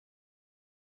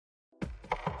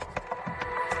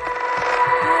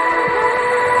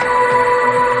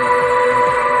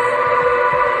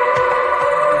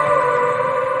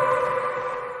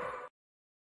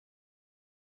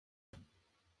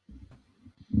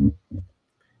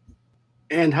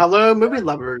And hello, movie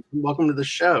lovers. Welcome to the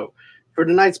show. For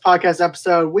tonight's podcast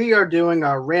episode, we are doing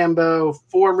our Rambo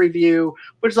 4 review,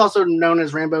 which is also known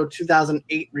as Rambo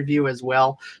 2008 review as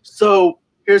well. So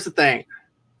here's the thing.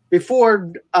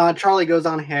 Before Charlie goes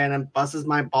on ahead and busts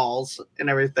my balls and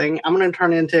everything, I'm going to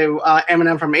turn into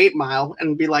Eminem from 8 Mile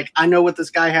and be like, I know what this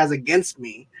guy has against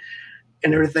me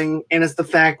and everything. And it's the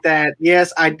fact that,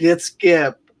 yes, I did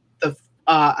skip.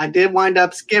 I did wind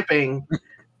up skipping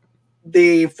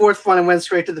the fourth one and went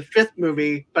straight to the fifth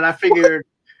movie, but I figured,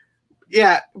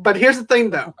 yeah. But here's the thing,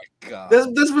 though. Oh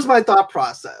This was my thought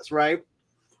process, right?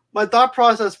 My thought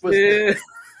process was this.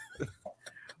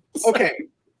 Okay.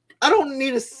 I don't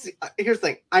need to see. Here's the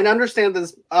thing. I understand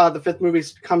this. The fifth movie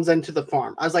comes into the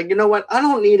farm. I was like, you know what? I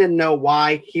don't need to know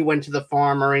why he went to the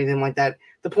farm or anything like that.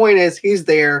 The point is, he's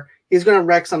there. He's going to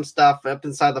wreck some stuff up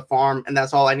inside the farm, and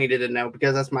that's all I needed to know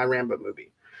because that's my Rambo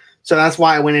movie. So that's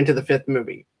why I went into the fifth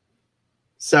movie.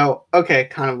 So, okay,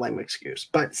 kind of lame excuse,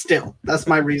 but still, that's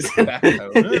my reason. Kind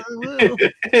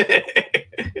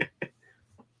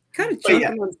of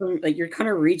jumping on some, like you're kind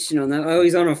of reaching on that. Oh,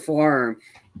 he's on a farm.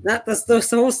 That's the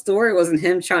whole story wasn't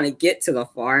him trying to get to the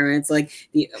farm. It's like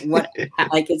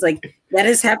it's like that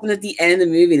has happened at the end of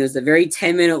the movie. There's a very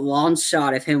 10-minute long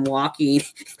shot of him walking.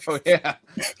 Oh yeah,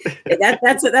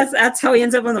 that's how he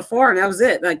ends up on the farm. That was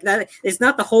it. Like that. It's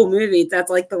not the whole movie. That's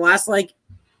like the last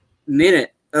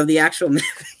minute of the actual movie.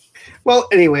 Well,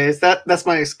 anyways, that's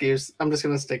my excuse. I'm just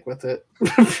gonna stick with it.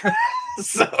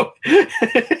 So,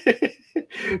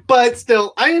 but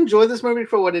still, I enjoy this movie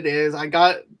for what it is.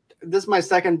 This is my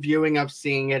second viewing of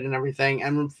seeing it and everything,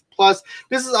 and plus,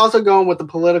 this is also going with the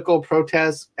political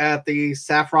protests at the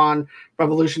Saffron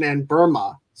Revolution in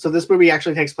Burma. So this movie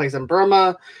actually takes place in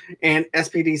Burma, and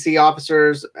SPDC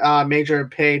officers, Major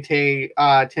Pei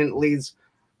Tent leads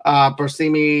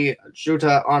Barsimi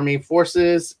Junta army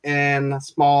forces in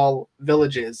small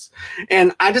villages.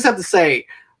 And I just have to say,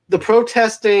 the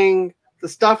protesting, the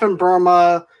stuff in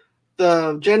Burma,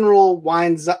 the general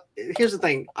winds up. Here's the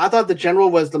thing. I thought the general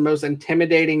was the most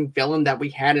intimidating villain that we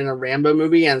had in a Rambo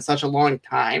movie in such a long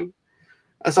time.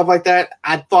 And stuff like that.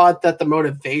 I thought that the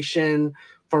motivation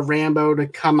for Rambo to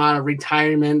come out of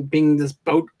retirement, being this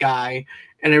boat guy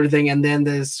and everything, and then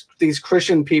these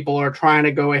Christian people are trying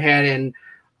to go ahead and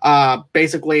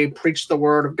basically preach the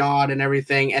word of God and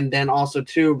everything. And then also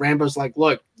too, Rambo's like,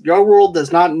 look, your world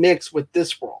does not mix with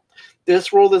this world.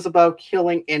 This world is about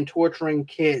killing and torturing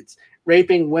kids,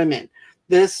 raping women.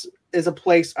 This is a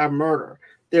place of murder.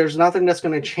 There's nothing that's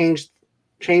going to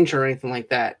change or anything like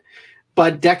that.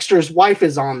 But Dexter's wife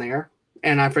is on there,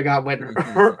 and I forgot what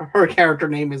her character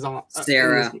name is on.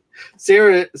 Sarah.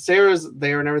 Sarah's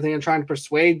there and everything, and trying to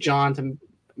persuade John to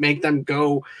make them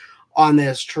go on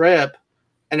this trip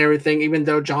and everything, even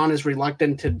though John is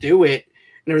reluctant to do it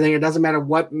and everything. It doesn't matter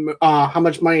how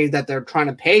much money that they're trying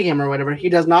to pay him or whatever. He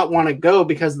does not want to go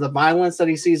because of the violence that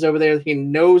he sees over there. He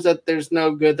knows that there's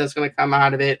no good that's going to come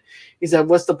out of it. He said,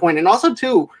 what's the point? And also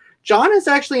too, John is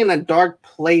actually in a dark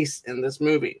place in this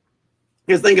movie.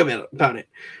 Because think about it.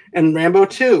 In Rambo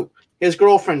 2, his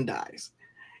girlfriend dies.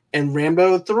 In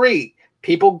Rambo 3,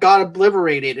 people got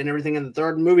obliterated and everything in the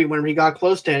third movie when he got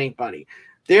close to anybody.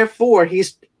 Therefore,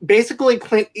 he's basically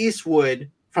Clint Eastwood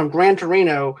from Gran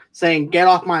Torino saying, get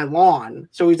off my lawn.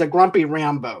 So he's a grumpy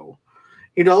Rambo,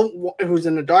 who's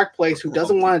in a dark place, who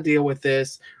doesn't want to deal with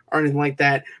this or anything like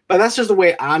that. But that's just the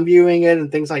way I'm viewing it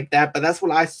and things like that. But that's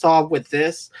what I saw with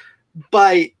this.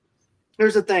 But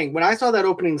here's the thing. When I saw that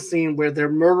opening scene where they're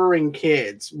murdering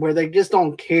kids, where they just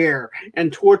don't care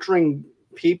and torturing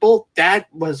people, that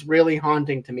was really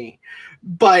haunting to me.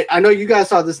 But I know you guys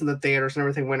saw this in the theaters and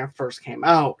everything when it first came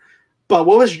out. But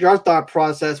what was your thought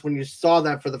process when you saw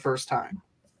that for the first time?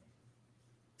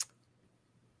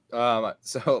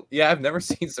 So yeah, I've never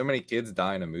seen so many kids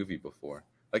die in a movie before.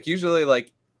 Like usually,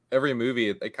 like every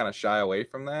movie, they kind of shy away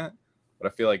from that.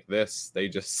 But I feel like they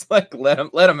just like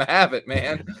let them have it,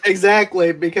 man.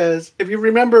 Exactly, because if you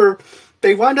remember,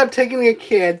 they wind up taking a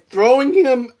kid, throwing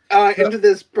him into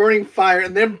this burning fire,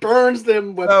 and then burns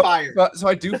them with fire. So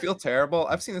I do feel terrible.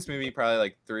 I've seen this movie probably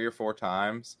like 3 or 4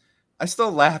 times. I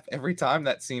still laugh every time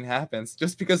that scene happens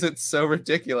just because it's so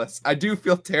ridiculous. I do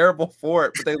feel terrible for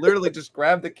it, but they literally just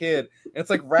grab the kid and it's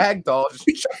like ragdoll, just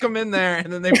chuck him in there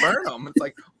and then they burn him. It's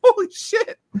like, holy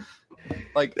shit.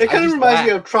 Like it kind of reminds me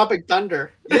of Tropic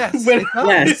Thunder. Yes.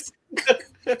 Yes.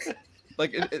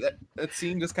 Like that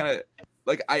scene just kind of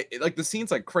like the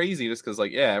scene's like crazy just because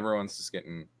like, yeah, everyone's just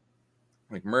getting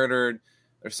like murdered.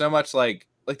 There's so much like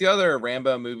the other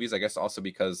Rambo movies, I guess also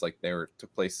because like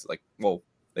took place like, well,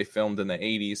 they filmed in the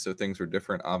 80s, so things were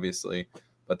different, obviously.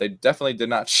 But they definitely did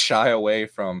not shy away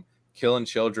from killing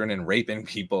children and raping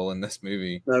people in this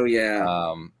movie. Oh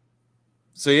yeah.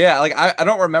 So yeah, like I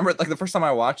don't remember, like the first time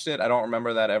I watched it, I don't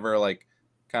remember that ever like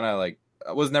kind of like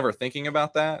I was never thinking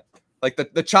about that. Like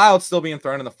the child still being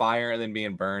thrown in the fire and then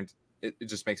being burned. It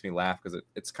just makes me laugh because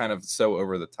it's kind of so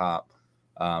over the top.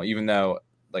 Even though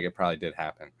like it probably did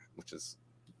happen, which is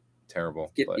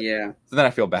terrible. But, yeah. So then I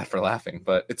feel bad for laughing,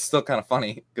 but it's still kind of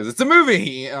funny because it's a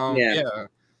movie. Yeah.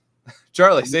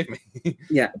 Charlie, save me.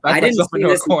 Yeah. I didn't see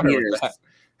this in theaters.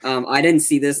 I didn't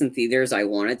see this in theaters. I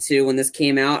wanted to when this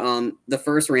came out. The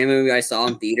first Rambo movie I saw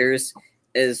in theaters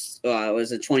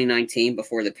was in 2019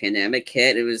 before the pandemic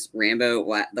hit. It was Rambo: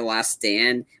 The Last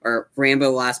Stand or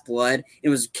Rambo: Last Blood.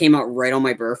 It came out right on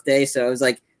my birthday, so I was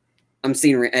like, I'm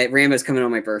seeing Rambo's coming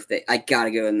on my birthday. I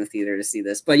gotta go in the theater to see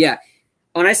this. But yeah,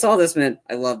 when I saw this, man,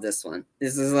 I love this one.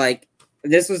 This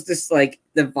was just like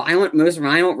the most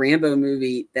violent Rambo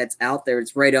movie that's out there.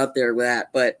 It's right up there with that.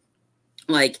 But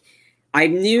like,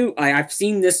 I've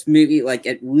seen this movie like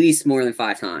at least more than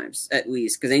 5 times, at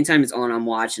least, because anytime it's on, I'm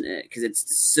watching it because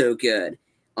it's so good.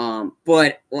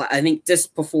 But I think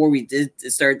just before we did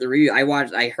start the review, I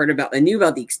knew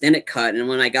about the extended cut, and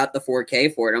when I got the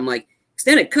 4K for it, I'm like,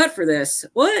 extended cut for this?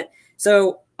 What?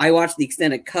 So I watched the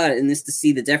extended cut and this to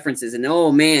see the differences, and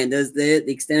oh man, does the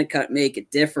extended cut make a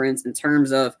difference in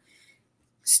terms of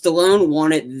Stallone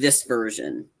wanted this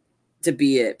version to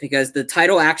be it because the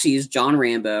title actually is John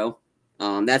Rambo.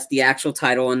 That's the actual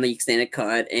title in the extended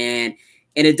cut, and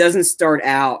it doesn't start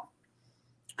out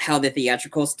how the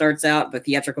theatrical starts out, but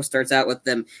theatrical starts out with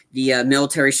the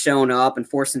military showing up and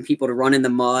forcing people to run in the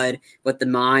mud with the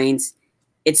mines.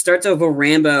 It starts over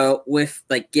Rambo with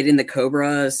like getting the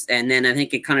Cobras, and then I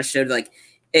think it kind of showed like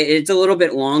it's a little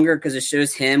bit longer because it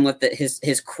shows him with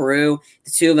his crew.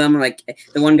 The two of them are like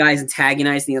the one guy's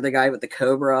antagonizing the other guy with the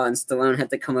Cobra, and Stallone had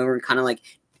to come over and kind of like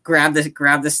grab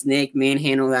the snake,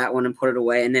 manhandle that one, and put it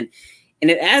away. And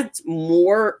it adds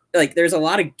more, like there's a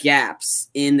lot of gaps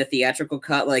in the theatrical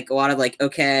cut, like a lot of like,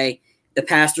 okay, the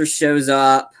pastor shows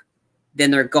up,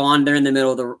 then they're gone, they're in the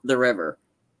middle of the river.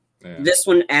 Yeah. This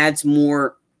one adds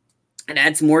more. It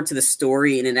adds more to the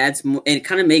story, and it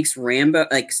kind of makes Rambo,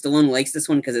 like Stallone likes this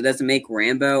one because it doesn't make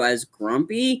Rambo as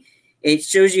grumpy. It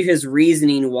shows you his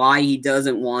reasoning why he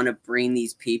doesn't want to bring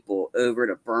these people over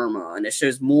to Burma. And it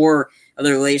shows more of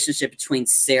the relationship between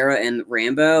Sarah and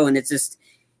Rambo. And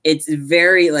it's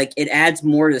very like, it adds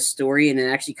more to the story. And it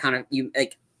actually kind of,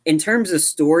 in terms of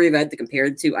story, if I had to compare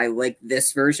it to, I like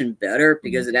this version better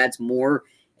because it adds more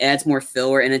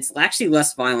filler. And it's actually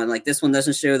less violent. Like this one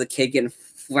doesn't show the kid getting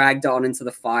flagged on into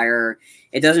the fire.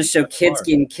 It doesn't show kids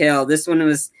getting killed. This one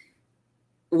was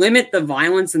limit the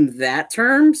violence in that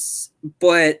terms,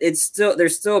 but they're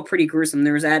still pretty gruesome.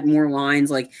 There was add more lines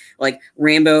like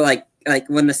Rambo, like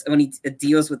when he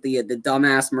deals with the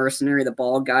dumbass mercenary, the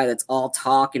bald guy that's all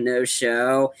talk and no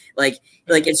show. Like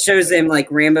it shows him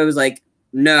like Rambo's like,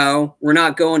 no, we're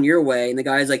not going your way. And the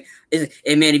guy's like,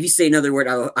 hey man, if you say another word,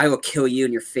 I will kill you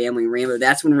and your family, Rambo.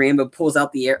 That's when Rambo pulls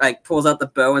out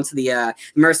the bow into the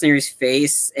mercenary's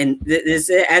face. And this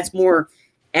adds more,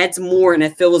 and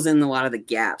it fills in a lot of the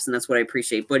gaps. And that's what I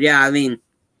appreciate. But yeah, I mean,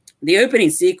 the opening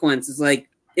sequence is like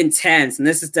intense. And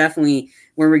this is definitely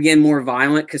where we're getting more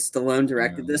violent because Stallone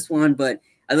directed this one. But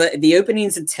the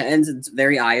opening's intense. It's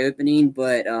very eye-opening,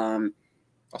 but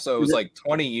also, it was like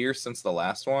 20 years since the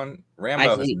last one.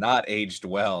 Rambo has not aged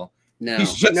well. No.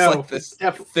 He's just like this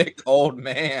thick old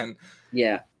man.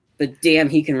 Yeah. But damn,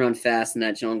 he can run fast in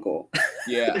that jungle.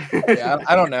 Yeah.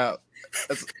 I don't know.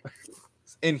 It's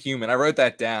inhuman. I wrote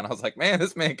that down. I was like, man,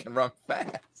 this man can run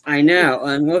fast. I know.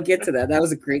 And we'll get to that. That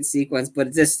was a great sequence. But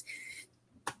it's just,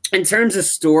 in terms of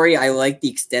story, I like the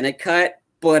extended cut.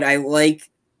 But I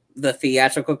like the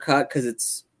theatrical cut because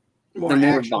it's the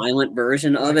more violent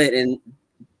version of it. And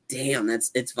damn,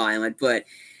 it's violent. But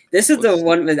this is the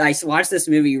one that I watched this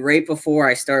movie right before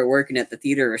I started working at the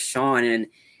theater with Sean, and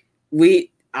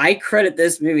I credit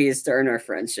this movie as starting our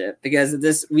friendship because of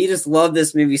this. We just love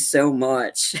this movie so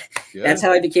much. Good. That's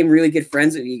how I became really good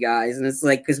friends with you guys, and it's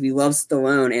like because we love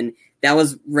Stallone, and that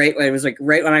was right. It was like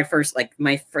right when I first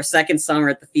my second summer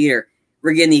at the theater.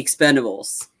 We're getting the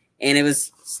Expendables, and it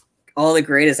was all the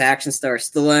greatest action stars,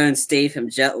 Stallone, Statham,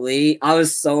 Jet Li. I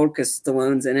was sold because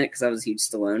Stallone's in it because I was a huge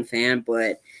Stallone fan.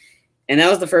 And that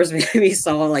was the first movie we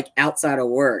saw like outside of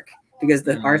work because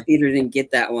our theater didn't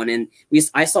get that one. And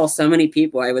I saw so many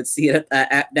people I would see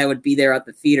that would be there at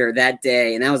the theater that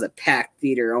day. And that was a packed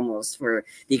theater almost for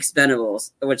the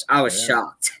Expendables, which I was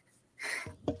shocked.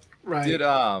 Right. Did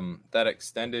that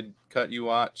extended cut you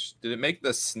watched, did it make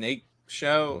the snake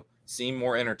show seem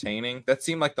more entertaining? That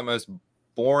seemed like the most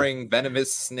boring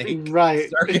venomous snake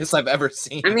circus I've ever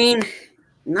seen. I mean,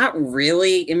 Not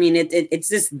really. I mean, it's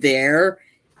just there.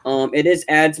 It just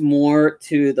adds more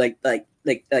to like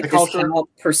just how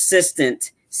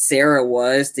persistent Sarah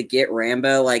was to get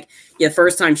Rambo. Like, yeah,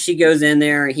 first time she goes in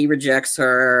there and he rejects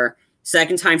her.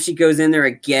 Second time she goes in there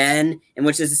again, and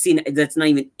which is a scene that's not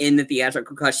even in the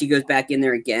theatrical cut. She goes back in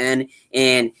there again,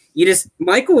 and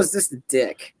Michael was just a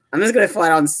dick. I'm just gonna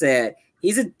flat out say it.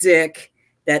 He's a dick.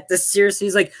 That this seriously,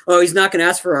 he's like, oh, he's not gonna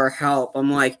ask for our help.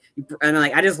 I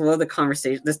just love the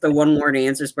conversation. That's the one word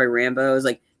answers by Rambo is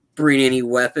like, bring any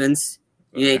weapons.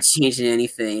 You ain't changing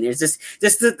anything. It's just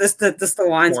the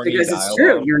lines because it's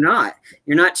true. You're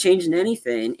not changing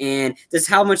anything, and just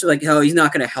how much like, oh, he's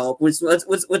not gonna help. What's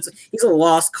he's a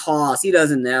lost cause. He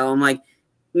doesn't know. I'm like,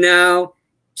 no,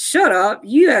 shut up.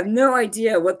 You have no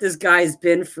idea what this guy's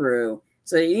been through.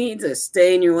 So you need to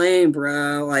stay in your lane,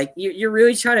 bro. Like you're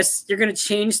really you're gonna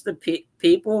change the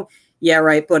people. Yeah,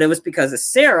 right. But it was because of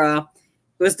Sarah.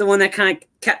 It was the one that kind of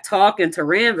kept talking to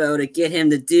Rambo to get him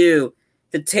to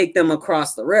take them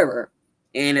across the river,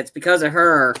 and it's because of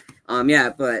her.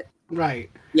 Right.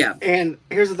 Yeah. And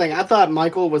here's the thing: I thought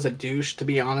Michael was a douche. To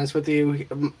be honest with you,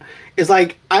 it's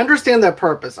like I understand their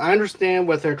purpose. I understand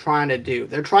what they're trying to do.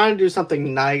 They're trying to do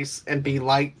something nice and be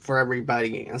light for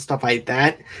everybody and stuff like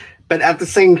that. But at the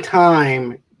same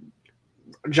time,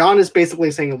 John is basically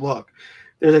saying, look,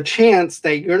 there's a chance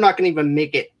that you're not going to even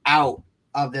make it out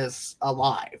of this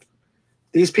alive.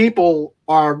 These people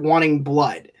are wanting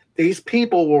blood. These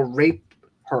people will rape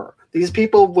her. These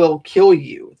people will kill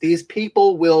you. These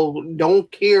people don't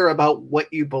care about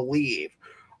what you believe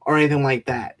or anything like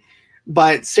that.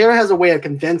 But Sarah has a way of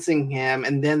convincing him,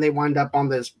 and then they wind up on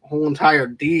this whole entire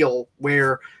deal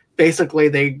where basically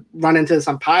they run into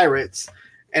some pirates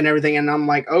and everything, and I'm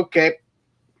like, okay,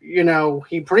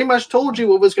 he pretty much told you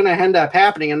what was going to end up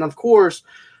happening, and of course,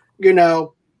 they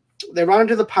run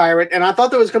into the pirate, and I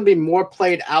thought there was going to be more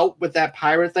played out with that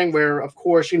pirate thing, where of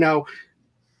course, they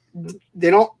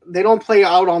don't play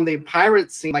out on the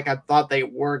pirate scene like I thought they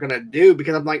were going to do,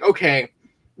 because I'm like, okay,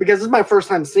 because this is my first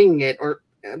time seeing it or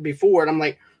before, and I'm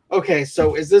like, okay,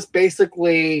 so is this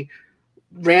basically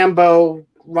Rambo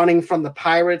running from the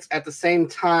pirates at the same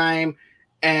time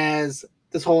as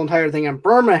this whole entire thing in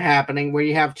Burma happening, where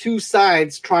you have two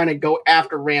sides trying to go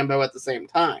after Rambo at the same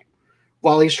time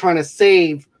while he's trying to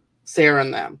save Sarah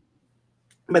and them?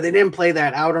 But they didn't play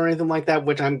that out or anything like that,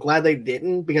 which I'm glad they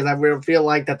didn't, because I really feel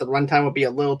like that the runtime would be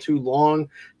a little too long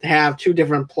to have two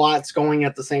different plots going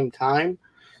at the same time.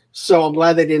 So I'm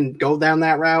glad they didn't go down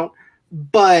that route.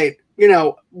 But,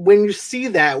 when you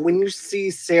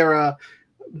see Sarah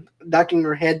ducking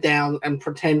her head down and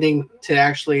pretending to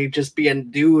actually just be a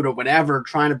dude or whatever,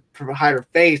 trying to hide her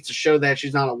face to show that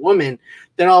she's not a woman,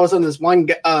 then all of a sudden this one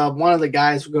of the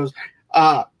guys goes,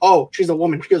 oh, she's a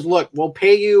woman. She goes, look, we'll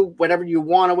pay you whatever you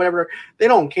want or whatever. They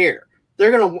don't care.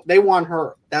 They want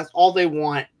her. That's all they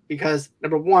want, because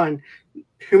number one,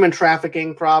 human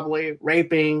trafficking, probably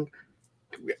raping,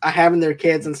 having their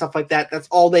kids and stuff like that. That's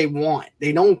all they want.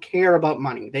 They don't care about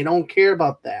money. They don't care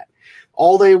about that.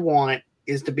 All they want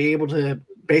is to be able to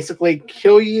basically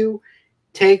kill you,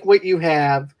 take what you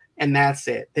have, and that's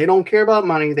it. They don't care about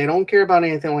money. They don't care about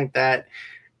anything like that.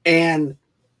 And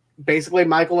basically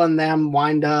Michael and them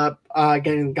wind up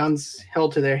getting guns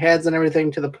held to their heads and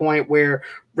everything, to the point where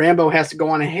Rambo has to go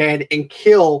on ahead and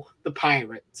kill the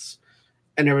pirates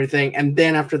and everything. And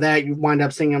then after that, you wind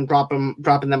up seeing him dropping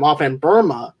them off in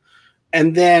Burma.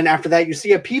 And then after that, you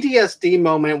see a PTSD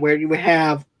moment where you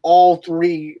have all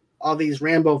three of these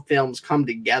Rambo films come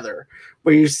together,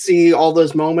 where you see all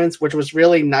those moments, which was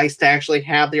really nice to actually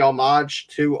have the homage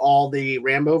to all the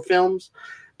Rambo films.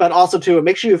 But also, too, it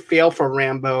makes you feel for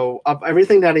Rambo, of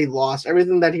everything that he lost,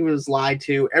 everything that he was lied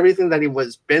to, everything that he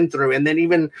was been through. And then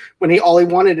even when all he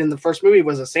wanted in the first movie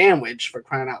was a sandwich, for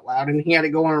crying out loud, and he had to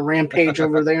go on a rampage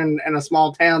over there in a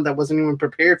small town that wasn't even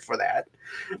prepared for that.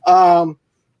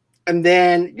 And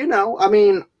then,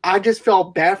 I just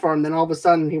felt bad for him. Then all of a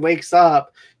sudden he wakes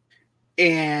up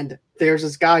and there's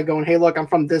this guy going, hey, look, I'm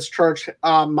from this church.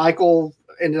 Michael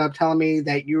ended up telling me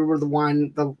that you were the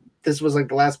one, this was like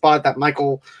the last spot that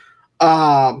Michael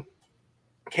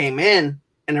came in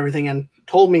and everything, and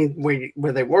told me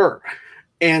where they were.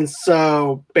 And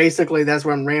so basically that's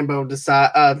when Rambo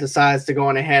decides to go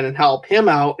on ahead and help him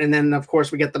out. And then, of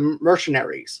course, we get the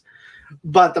mercenaries.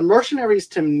 But the mercenaries,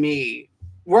 to me,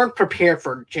 weren't prepared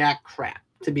for jack crap,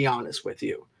 to be honest with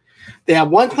you. They have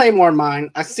one Claymore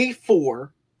mine, a C4,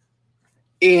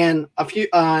 and a few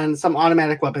and some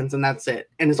automatic weapons, and that's it.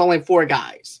 And it's only 4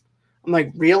 guys. I'm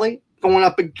like, really? Going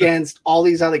up against all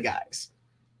these other guys?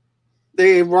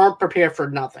 They weren't prepared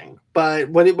for nothing. But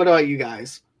what about you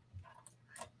guys?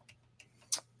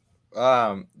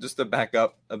 Just to back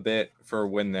up a bit for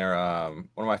when they're one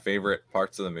of my favorite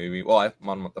parts of the movie. Well,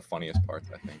 one of the funniest parts,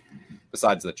 I think,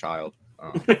 besides the child.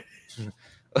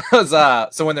 Was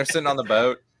so when they're sitting on the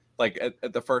boat, like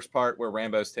at the first part where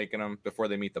Rambo's taking them before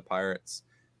they meet the pirates,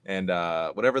 and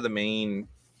whatever the main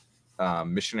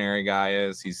missionary guy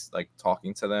is, he's like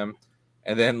talking to them,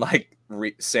 and then like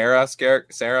Sarah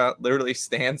literally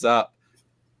stands up,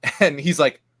 and he's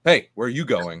like, "Hey, where are you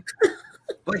going?"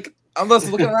 Like. I'm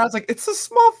just looking around. It's like it's a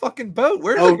small fucking boat.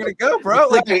 Where's it gonna go, bro?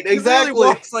 Like right, exactly. He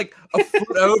walks like a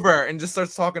foot over and just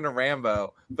starts talking to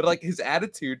Rambo. But like his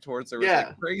attitude towards her was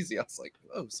like crazy. I was like,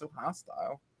 oh, so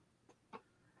hostile.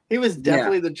 He was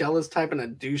definitely the jealous type and a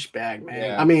douchebag, man.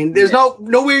 Yeah. I mean, there's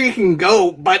nowhere you can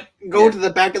go but go to the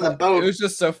back of the boat. It was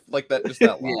just so like that. Just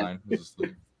that line. It was just,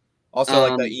 like, also,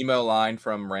 like the emo line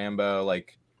from Rambo,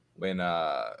 like when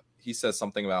he says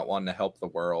something about wanting to help the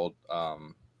world.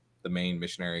 The main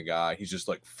missionary guy, he's just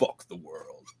like, fuck the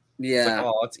world. Yeah. It's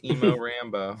like, it's emo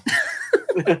Rambo.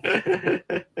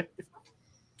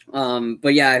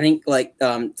 But yeah, I think like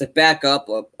to back up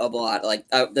a lot, like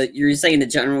you're saying the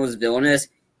general was villainous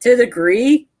to a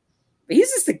degree, but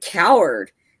he's just a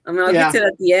coward. I mean, I'll get to that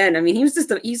at the end. I mean, he's just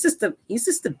a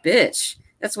bitch.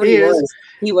 That's what he was.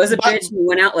 He was a bitch and he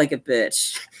went out like a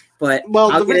bitch. But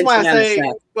the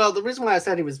reason why I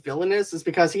said he was villainous is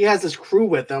because he has his crew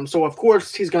with him. So of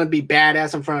course he's going to be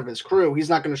badass in front of his crew.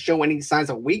 He's not going to show any signs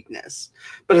of weakness.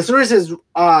 But as soon as his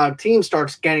team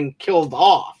starts getting killed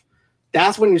off,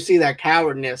 that's when you see that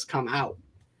cowardness come out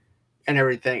and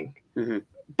everything. Mm-hmm.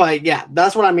 But yeah,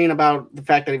 that's what I mean about the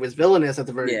fact that he was villainous at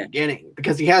the very beginning,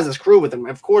 because he has his crew with him.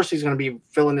 Of course he's going to be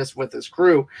villainous with his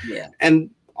crew. Yeah.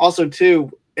 And also too,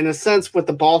 in a sense, with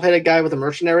the bald-headed guy with the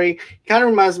mercenary, he kind of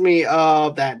reminds me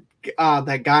of that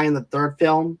guy in the third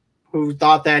film who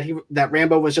thought that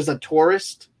Rambo was just a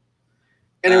tourist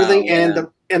and everything,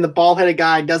 and the bald-headed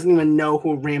guy doesn't even know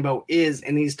who Rambo is,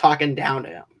 and he's talking down to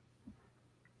him.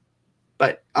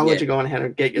 But I'll let you go on ahead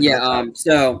and get your thoughts.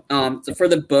 So for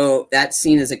the boat, that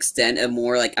scene is extended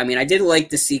more. Like, I mean, I did like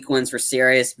the sequence for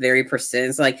Sirius, very persistent.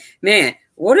 It's like, man,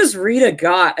 what has Rita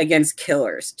got against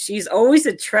killers? She's always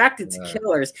attracted to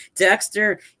killers,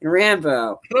 Dexter and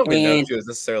Rambo. I don't even know if she was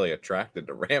necessarily attracted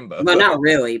to Rambo. No, not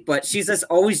really. But she's just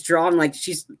always drawn, like,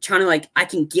 she's trying to, like, I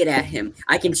can get at him.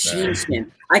 I can change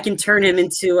him. I can turn him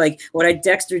into, like, what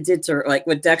Dexter did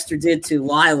to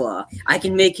Lila. I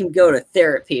can make him go to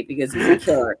therapy because he's a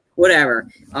killer. Whatever.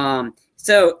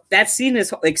 So that scene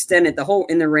is extended the whole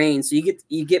in the rain, so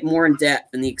you get more in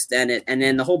depth in the extended, and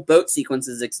then the whole boat sequence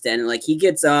is extended. Like he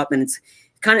gets up, and it's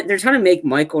kind of they're trying to make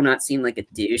Michael not seem like a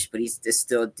douche, but he's just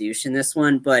still a douche in this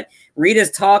one. But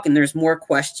Rita's talking, there's more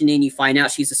questioning. You find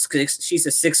out she's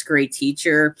a sixth grade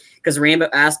teacher because Rambo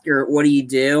asked her, "What do you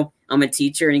do?" I'm a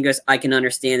teacher, and he goes, "I can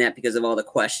understand that because of all the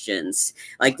questions."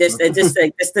 Like this, it's just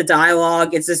like this the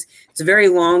dialogue. It's very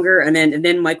longer, and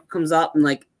then Michael comes up and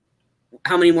like.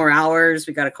 How many more hours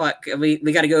we got to collect? We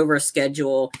got to go over a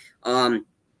schedule. But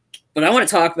I want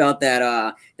to talk about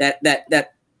that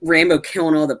Rambo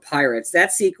killing all the pirates.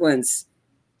 That sequence,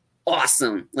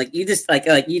 awesome. Like you just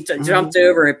jumped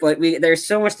over it, but there's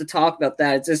so much to talk about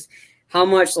that. It's just how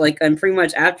much and pretty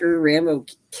much after Rambo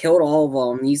killed all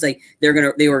of them, he's like they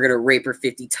were gonna rape her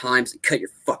 50 times and cut your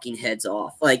fucking heads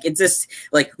off. Like it's just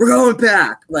like we're going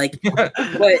back. Like, but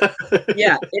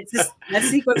yeah, it's just that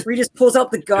sequence where he just pulls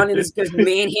out the gun and just goes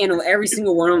manhandle every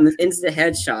single one of them into the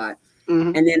headshot.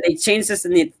 Mm-hmm. And then they changed this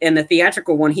in the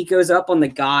theatrical one. He goes up on the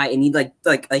guy and he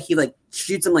he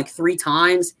shoots him 3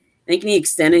 times. I think he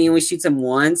extended. He only shoots him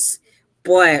once,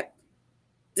 but.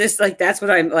 Just that's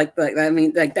what I'm like. I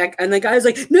mean, like that, and the guy's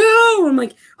like, "No!" I'm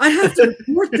like, "I have to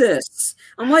report this."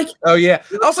 I'm like, "Oh yeah."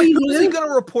 I was like, "Who's he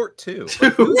gonna report to?"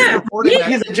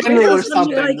 He's a general or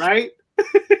something, right?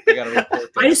 I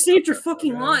just saved your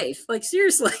fucking life. Like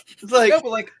seriously. It's like, no,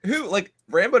 but who? Like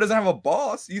Rambo doesn't have a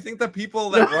boss. You think the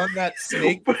people that run that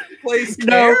snake place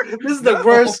care? No, this is the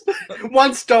worst.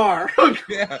 1 star.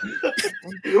 Yeah.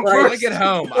 When I get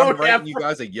home, I'm writing you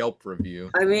guys a Yelp review.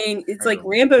 I mean, it's like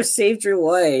Rambo saved your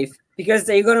life because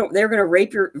they're gonna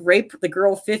rape the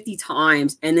girl 50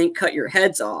 times and then cut your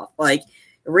heads off. Like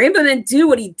Rambo didn't do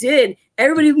what he did.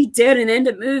 Everybody would be dead and end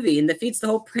the movie and defeats the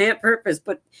whole purpose.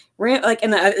 But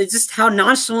it's just how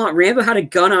nonchalant Rambo had a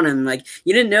gun on him. Like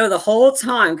you didn't know the whole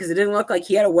time because it didn't look like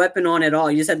he had a weapon on at all.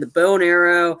 He just had the bow and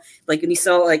arrow. Like when you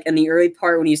saw in the early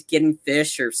part when he's getting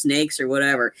fish or snakes or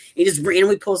whatever, he just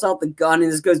randomly pulls out the gun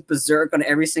and just goes berserk on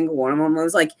every single one of them. It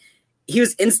was like he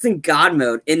was instant God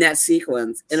mode in that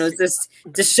sequence. And it was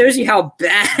just shows you how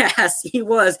badass he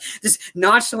was. Just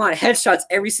nonchalant headshots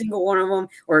every single one of them,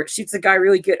 or shoots the guy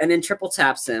really good and then triple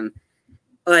taps him.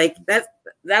 Like that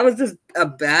was just a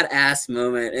badass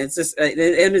moment. It's just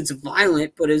and it's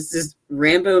violent, but it's just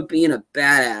Rambo being a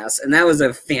badass, and that was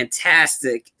a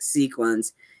fantastic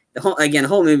sequence. The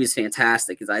whole movie is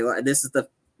fantastic. Because this is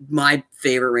my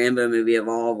favorite Rambo movie of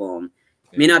all of them.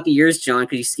 May not be yours, John,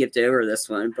 because you skipped over this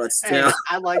one, but still. Hey,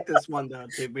 I like this one, though,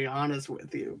 to be honest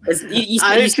with you.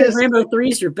 You said Rambo 3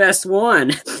 is your best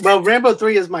one. Well, Rambo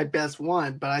 3 is my best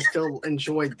one, but I still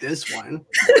enjoyed this one.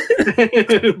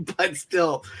 But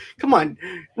still, come on.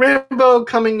 Rambo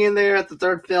coming in there at the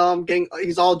third film,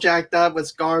 he's all jacked up with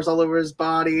scars all over his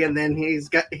body, and then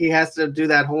he has to do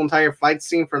that whole entire fight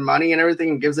scene for money and everything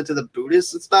and gives it to the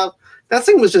Buddhists and stuff. That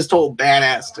thing was just total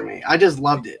badass to me. I just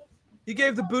loved it. He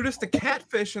gave the Buddhist a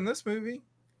catfish in this movie.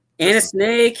 And a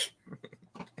snake.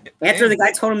 After the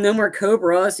guy told him no more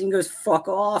cobras, he goes, fuck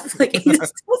off. Like, he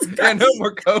just tells the guy, no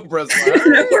more cobras.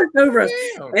 No more cobras.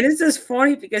 Damn. And it's just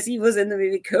funny because he was in the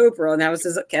movie Cobra, and that was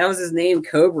his name,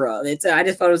 Cobra. I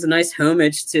just thought it was a nice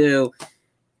homage to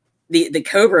the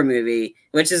Cobra movie,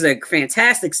 which is a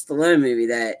fantastic Stallone movie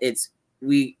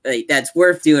that's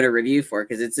worth doing a review for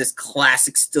because it's this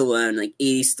classic Stallone, like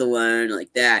 80s Stallone,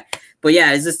 like that. But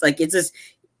yeah, it's just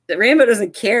Rambo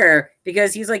doesn't care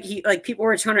because he's people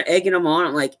were trying to egg him on.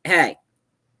 I'm like, hey,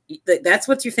 that's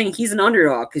what you think. He's an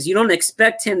underdog because you don't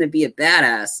expect him to be a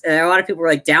badass. And a lot of people were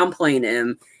like downplaying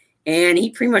him, and he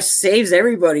pretty much saves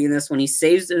everybody in this one. He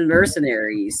saves the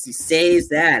mercenaries. He saves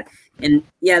that. And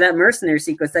yeah, that mercenary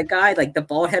sequence, that guy, like the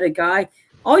bald headed guy,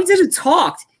 all he did was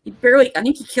talked. I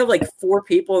think he killed like 4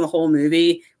 people in the whole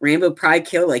movie. Rambo probably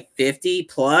killed like 50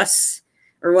 plus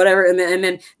or whatever. And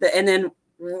then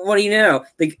what do you know?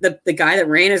 The guy that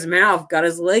ran his mouth got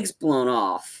his legs blown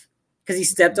off because he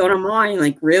stepped on a mine.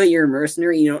 Like, really, you're a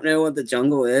mercenary? You don't know what the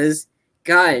jungle is?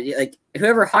 God, like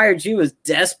whoever hired you was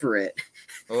desperate.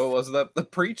 Oh, was that the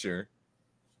preacher?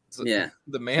 Yeah,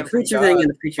 the man. The preacher thing and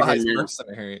the preacher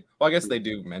mercenary. Well, I guess they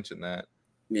do mention that.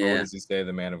 Yeah. Or what does he say?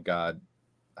 The man of God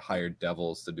hired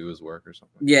devils to do his work or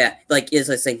something. Yeah, like is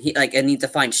like saying I need to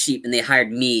find sheep, and they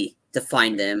hired me to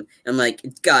find them. I'm like,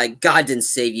 God didn't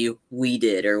save you, we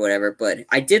did, or whatever. But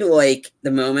I did like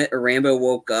the moment Rambo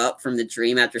woke up from the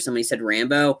dream after somebody said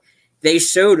Rambo. They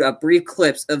showed a brief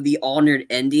clips of the alternate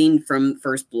ending from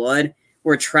First Blood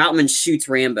where Troutman shoots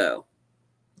Rambo.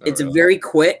 It's very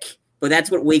quick, but that's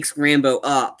what wakes Rambo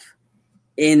up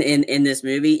in this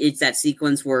movie. It's that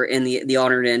sequence where in the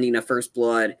alternate ending of First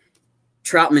Blood,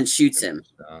 Troutman shoots him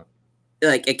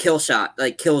like a kill shot,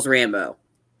 like kills Rambo.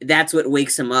 That's what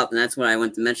wakes him up, and that's what I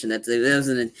want to mention. That was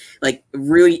a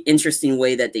really interesting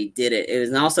way that they did it. It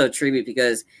was also a tribute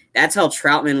because that's how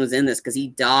Troutman was in this because he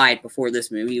died before this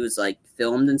movie was like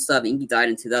filmed and stuff. I think he died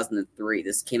in 2003.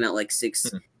 This came out like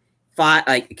 5.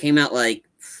 Like it came out like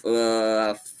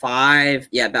 5.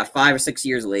 Yeah, about 5 or 6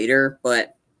 years later,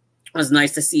 but. It was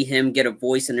nice to see him get a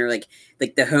voice in there, like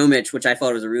the homage, which I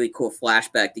thought was a really cool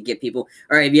flashback to get people.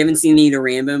 All right, if you haven't seen any of the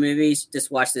Rambo movies, just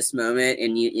watch this moment,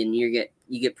 and you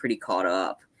get pretty caught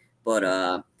up. But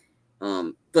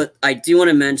I do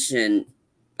want to mention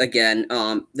again,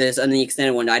 this on the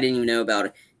extended one I didn't even know about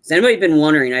it. Has anybody been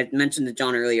wondering? I mentioned to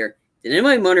John earlier. Did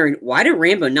anybody wondering why did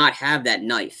Rambo not have that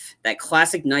knife, that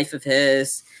classic knife of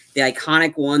his, the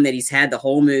iconic one that he's had the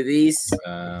whole movies?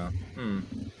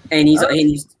 And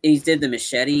he's did the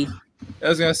machete. I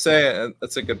was gonna say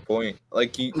that's a good point.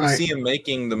 Like you see him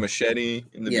making the machete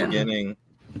in the beginning.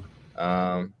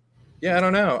 I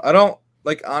don't know. I don't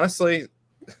like honestly.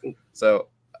 So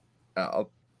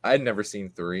I'd never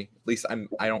seen 3. At least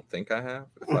I don't think I have.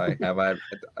 If I have, I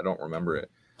don't remember it.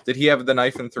 Did he have the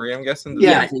knife in 3? I'm guessing.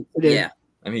 Yeah, I think he did. Yeah.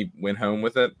 And he went home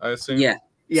with it, I assume. Yeah.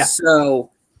 Yeah.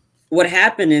 So what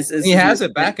happened is he has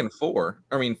it back in 4.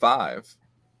 I mean 5.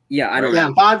 Yeah, I don't know.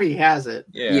 Yeah, Bobby has it.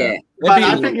 Yeah. But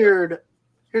I figured,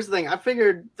 here's the thing. I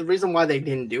figured the reason why they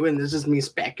didn't do it, and this is me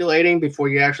speculating before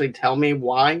you actually tell me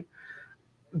why,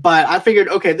 but I figured,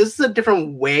 okay, this is a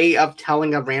different way of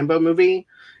telling a Rambo movie,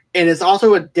 and it's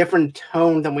also a different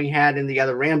tone than we had in the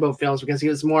other Rambo films because he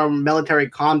was more military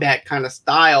combat kind of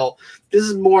style. This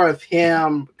is more of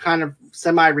him kind of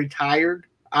semi-retired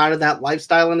out of that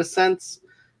lifestyle in a sense,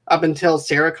 up until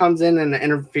Sarah comes in and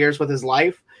interferes with his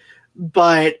life.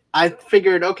 But I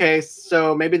figured, okay,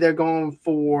 so maybe they're going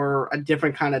for a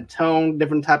different kind of tone,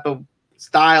 different type of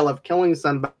style of killing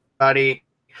somebody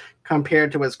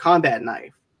compared to his combat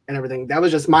knife and everything. That was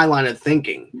just my line of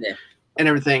thinking and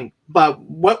everything. But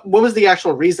what was the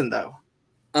actual reason, though?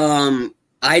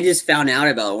 I just found out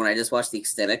about it when I just watched the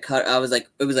extended cut. I was like,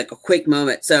 it was like a quick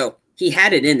moment. So he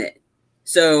had it in it.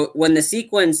 So when the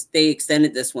sequence they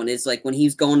extended this one is like when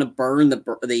he's going to burn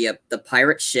the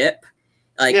pirate ship.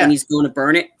 When he's going to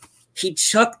burn it, he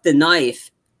chucked the knife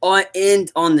on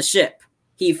the ship.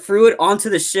 He threw it onto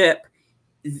the ship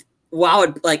while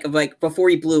it like before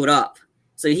he blew it up.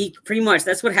 So he pretty much,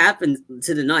 that's what happened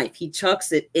to the knife. He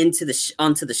chucks it into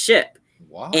onto the ship.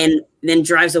 Wow. And then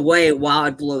drives away while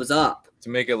it blows up. To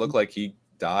make it look like he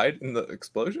died in the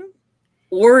explosion?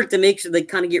 Or to make sure they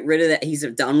kind of get rid of that, he's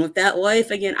done with that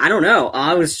life again. I don't know.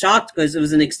 I was shocked because it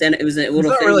was a little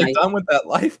not thing. Really done with that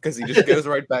life because he just goes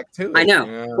right back to it. I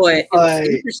know, but it was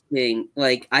interesting.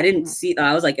 Like I didn't see.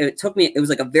 I was like, it was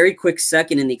like a very quick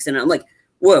second in the extended. I'm like,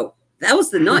 whoa, that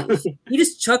was the knife. He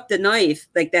just chucked the knife,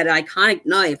 like that iconic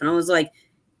knife, and I was like,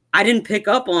 I didn't pick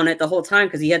up on it the whole time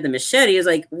because he had the machete. I was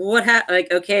like, what happened?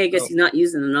 Like, okay, I guess he's not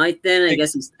using the knife then. I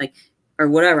guess he's like, or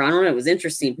whatever. I don't know. It was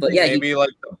interesting, but yeah, maybe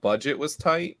like the budget was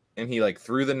tight, and he like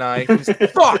threw the knife. He's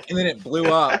like, fuck, and then it blew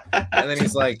up, and then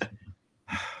he's like,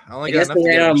 I only got enough to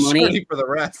get money for the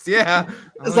rest. Yeah,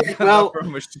 it's like, well, for a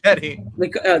machete. We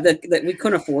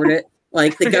couldn't afford it.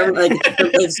 Like the government, like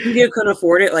the studio couldn't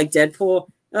afford it. Like Deadpool,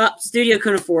 studio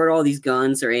couldn't afford all these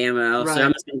guns or ammo, right. So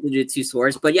I'm just going to do 2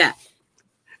 swords. But yeah.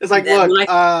 It's like, look,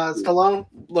 Stallone,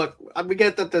 look, we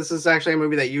get that this is actually a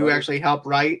movie that you actually helped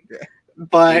write,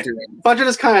 but budget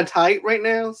is kind of tight right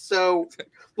now. So,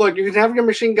 look, you can have your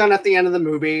machine gun at the end of the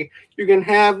movie. You can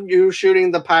have you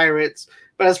shooting the pirates.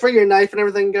 But as for your knife and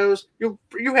everything goes, you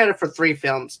had it for 3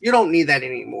 films. You don't need that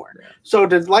anymore. Yeah. So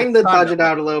to lighten the budget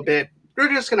out a little bit,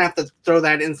 you're just going to have to throw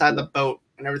that inside the boat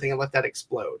and everything and let that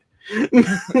explode.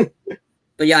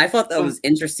 But yeah, I thought that was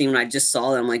interesting when I just saw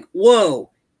that. I'm like,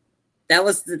 whoa.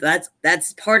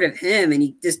 That's part of him, and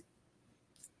he just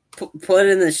put it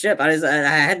in the ship. I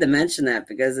had to mention that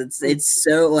because it's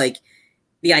so like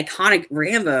the iconic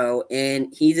Rambo, and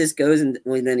he just goes and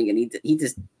then again he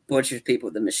just butchers people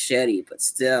with a machete. But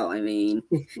still, I mean,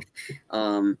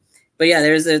 but yeah,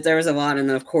 there was a lot, and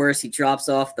then of course he drops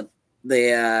off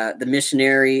the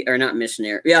missionary or not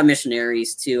missionary,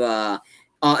 missionaries to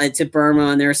Burma,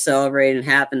 and they're celebrating,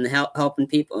 helping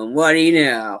people, and what do you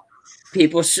know?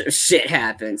 People shit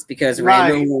happens because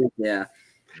Rambo. Yeah,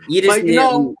 you just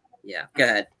go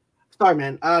ahead. Sorry,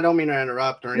 man. I don't mean to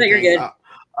interrupt or anything. No, you're good.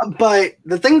 But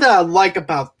the thing that I like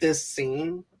about this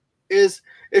scene is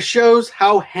it shows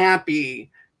how happy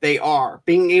they are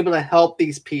being able to help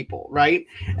these people, right?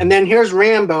 And then here's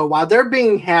Rambo while they're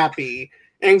being happy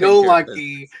and go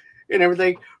lucky and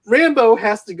everything. Rambo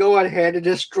has to go ahead and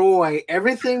destroy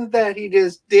everything that he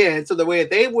just did so the way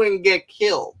they wouldn't get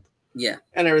killed. Yeah,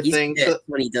 and everything. So,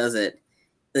 when he does it,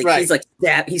 like he's like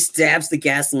he stabs the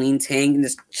gasoline tank and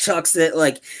just chucks it.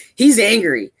 Like he's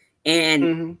angry,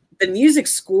 and the music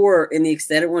score in the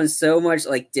extended one is so much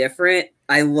like different.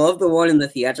 I love the one in the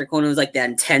theatrical one. It was like that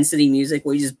intensity music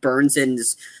where he just burns it and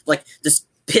just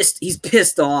pissed. He's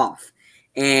pissed off.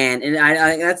 And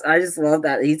I just love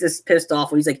that he's just pissed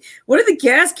off when he's like, what did the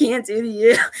gas can do to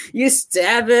you? You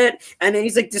stab it, and then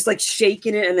he's like just like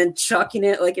shaking it and then chucking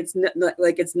it like it's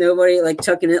nobody, like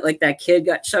chucking it like that kid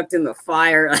got chucked in the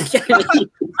fire. I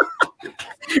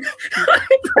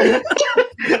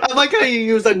like how you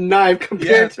use a knife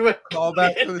compared to it. Call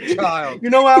back to the child. You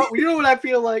know what I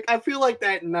feel like? I feel like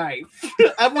that knife.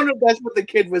 I wonder if that's what the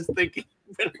kid was thinking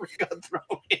when it got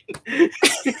thrown in.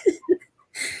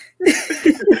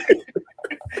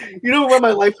 You know what my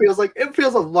life feels like? It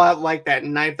feels a lot like that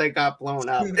knife that got blown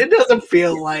up. It doesn't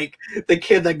feel like the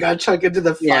kid that got chucked into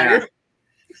the fire.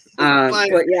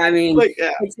 But yeah, I mean,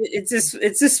 it's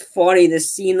just funny. The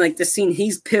scene,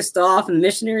 he's pissed off, and the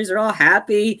missionaries are all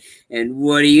happy. And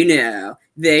what do you know?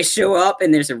 They show up,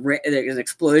 and there's an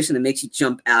explosion that makes you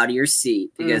jump out of your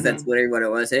seat because that's what it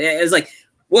was. It was like,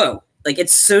 whoa! Like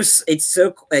it's so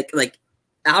like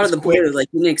out of the blue, like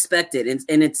you didn't expect it,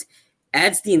 and it's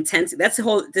adds the intensity. That's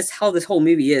how this whole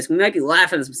movie is. We might be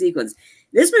laughing at some sequence.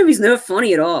 This movie's not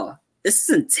funny at all. This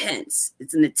is intense.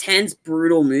 It's an intense,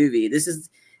 brutal movie.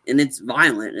 And it's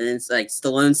violent, and it's like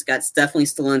definitely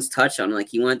Stallone's touch on. Like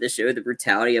he wanted to show the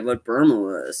brutality of what Burma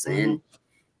was, and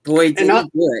boy, did he do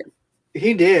it.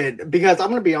 He did, because I'm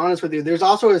going to be honest with you. There's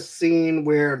also a scene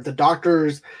where the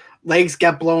doctor's legs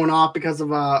get blown off because of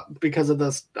the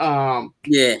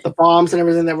bombs and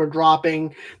everything that were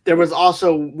dropping. There was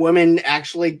also women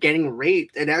actually getting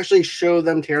raped, and actually showed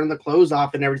them tearing the clothes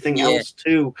off and everything else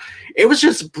too. It was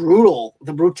just brutal.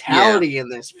 The brutality in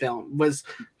this film was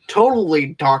totally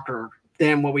darker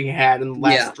than what we had in the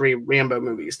last 3 Rambo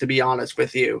movies, to be honest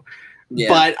with you. Yeah.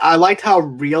 But I liked how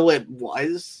real it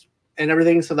was and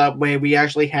everything, so that way we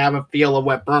actually have a feel of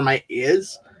what Burma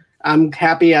is. I'm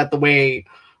happy at the way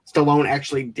Stallone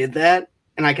actually did that,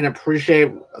 and I can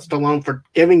appreciate Stallone for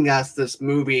giving us this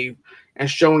movie and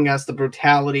showing us the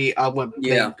brutality of what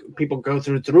people go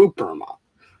through Burma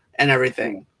and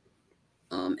everything.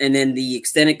 And then the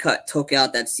extended cut took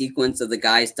out that sequence of the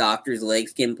guy's doctor's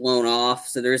legs getting blown off.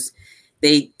 So let's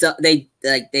make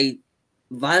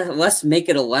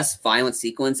it a less violent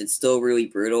sequence. It's still really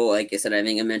brutal. Like I said, I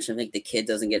mentioned, the kid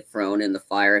doesn't get thrown in the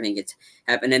fire. I think it's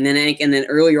happened. And then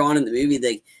earlier on in the movie,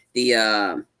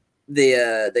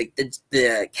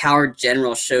 the coward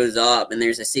general shows up, and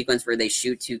there's a sequence where they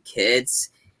shoot 2 kids.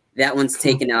 That one's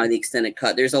taken out of the extended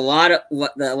cut. There's a lot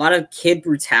of kid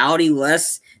brutality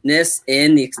lessness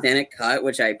in the extended cut,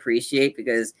 which I appreciate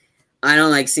because I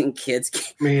don't like seeing kids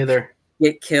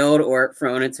get killed or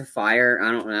thrown into fire.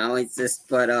 I don't know. It's just,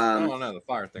 but I don't know. The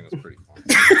fire thing was pretty fun.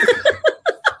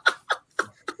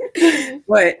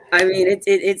 But I mean, it's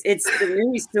the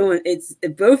movie's still,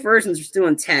 both versions are still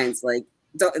intense. Like,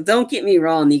 don't get me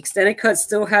wrong, the extended cut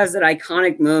still has that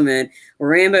iconic moment where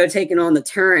Rambo taking on the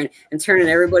turn and turning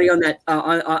everybody on that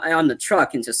on the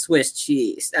truck into Swiss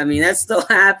cheese. I mean, that still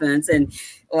happens, and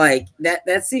like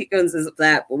that sequence is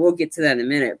that. But we'll get to that in a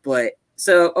minute. But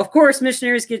so of course,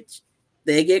 missionaries get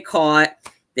caught,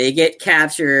 they get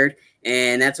captured,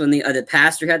 and that's when the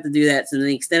pastor had to do that. So in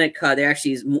the extended cut, there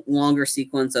actually is longer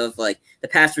sequence of like the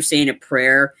pastor saying a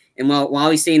prayer. And while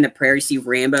he's saying the prayer, you see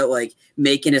Rambo like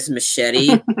making his machete,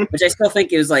 which I still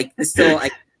think it was like still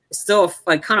a still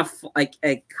a kind of like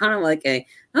a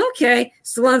okay,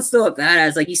 Stallone's still a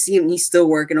badass. Like you see him, he's still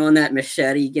working on that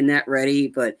machete, getting that ready.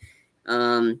 But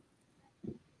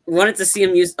wanted to see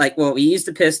him use he used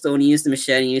the pistol and he used the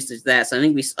machete, and he used that. So I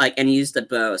think and he used the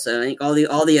bow. So I think all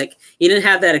the he didn't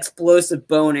have that explosive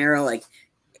bow and arrow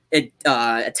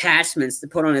attachments to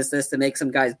put on his list to make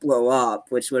some guys blow up,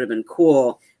 which would have been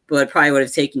cool. But probably would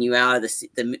have taken you out of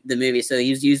the movie. So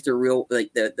he's used the real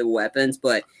the weapons,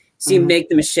 but see him make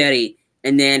the machete,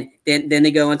 and then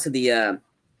they go into the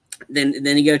then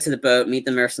they go to the boat, meet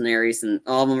the mercenaries, and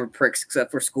all of them are pricks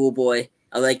except for Schoolboy.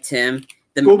 I liked him.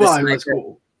 Schoolboy was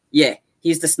cool. Yeah,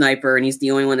 he's the sniper, and he's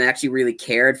the only one that actually really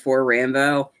cared for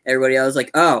Rambo. Everybody else was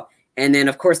like, oh, and then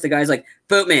of course the guy's like,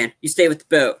 boatman, you stay with the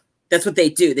boat. That's what they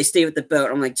do. They stay with the boat.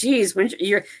 I'm like, geez, when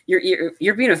you're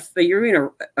being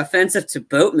offensive to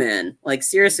boatmen. Like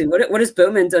seriously, what has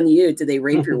boatman done to you? Did they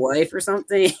rape your wife or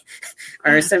something?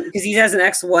 Or something? Because he has an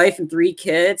ex-wife and 3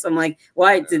 kids. I'm like,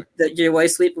 why did your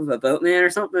wife sleep with a boatman or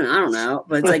something? I don't know.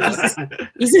 But it's like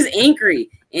he's just angry,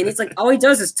 and it's like all he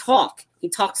does is talk. He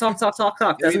talks. Doesn't do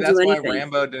anything. That's why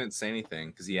Rambo didn't say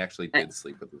anything, because he actually did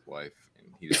sleep with his wife.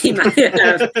 He might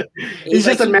have. He's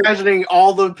just imagining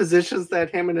all the positions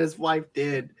that him and his wife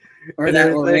did. Or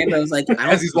Rambo's like, I don't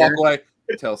as he's walking away,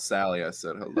 tell Sally I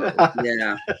said hello.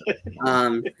 Yeah.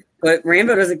 But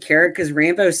Rambo doesn't care because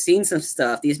Rambo's seen some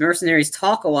stuff. These mercenaries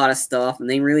talk a lot of stuff, and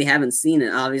they really haven't seen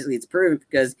it. Obviously, it's proven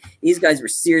because these guys were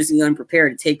seriously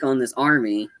unprepared to take on this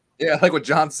army. Yeah, like what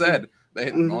John said. They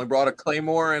only brought a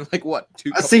Claymore and 2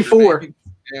 a C4.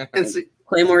 Yeah.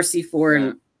 Claymore, C4,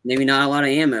 and maybe not a lot of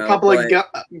ammo. A couple of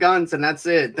guns, and that's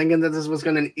it. Thinking that this was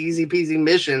going to be an easy peasy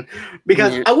mission,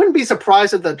 because I wouldn't be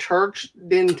surprised if the church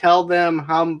didn't tell them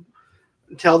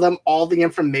all the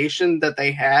information that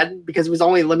they had, because it was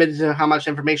only limited to how much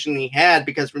information he had.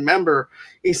 Because remember,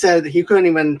 he said he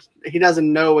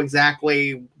doesn't know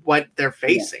exactly what they're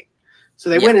facing, so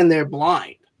they went in there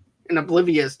blind and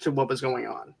oblivious to what was going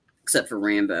on. Except for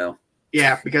Rambo.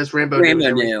 Yeah, because Rambo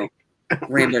knew.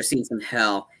 Rambo's seen some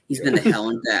hell. He's been to hell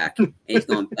and back, and he's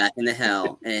going back into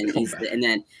hell. And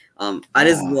I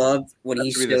just loved when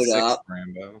he showed up.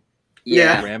 Rambo.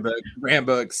 Yeah.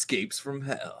 Rambo escapes from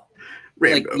hell.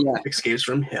 Rambo escapes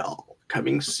from hell,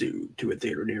 coming soon to a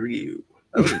theater near you.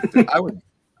 I would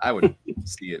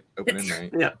see it opening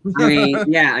night.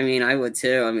 Yeah. I mean, I would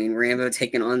too. I mean, Rambo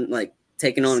taking on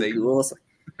ghouls.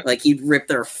 Like he'd rip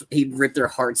their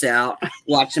hearts out,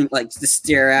 watch them just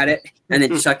stare at it, and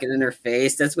then chuck it in their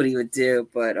face. That's what he would do.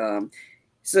 But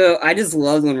so I just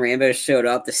loved when Rambo showed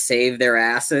up to save their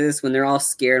asses when they're all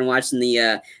scared and watching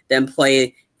them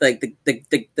play. Like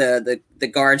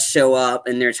the guards show up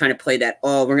and they're trying to play that.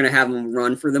 Oh, we're gonna have them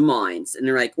run for the mines, and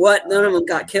they're like, "What? None of them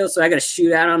got killed, so I gotta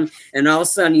shoot at them." And all of a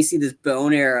sudden, you see this bow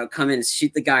and arrow come in and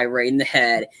shoot the guy right in the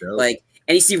head,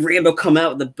 And you see Rambo come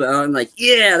out with the bow and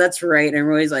yeah, that's right. And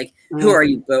everybody's like, who are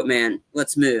you, boatman?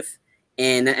 Let's move.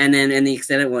 And then in the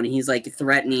extended one, he's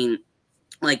threatening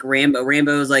Rambo.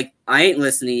 Rambo's like, I ain't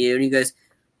listening to you. And he goes,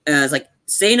 it's like,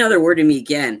 say another word to me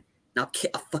again. I'll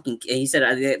fucking. He said,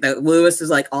 Lewis is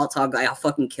like, I'll talk. I'll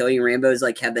fucking kill you. Rambo's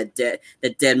have that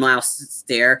dead mile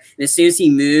stare. And as soon as he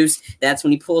moves, that's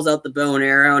when he pulls out the bow and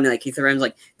arrow and he threatens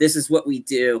this is what we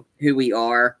do, who we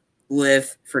are.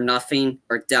 Live for nothing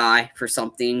or die for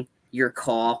something. Your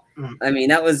call. I mean,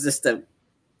 that was just a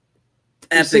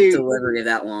epic delivery of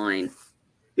that line.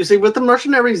 You see, with the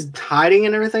mercenaries hiding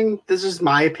and everything, this is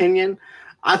my opinion.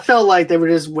 I felt like they were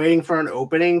just waiting for an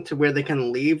opening to where they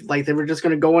can leave. Like they were just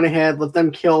going to go on ahead, let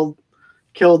them kill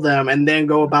them, and then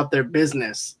go about their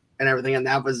business and everything, and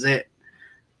that was it.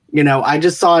 I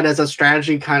just saw it as a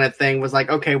strategy kind of thing. Was like,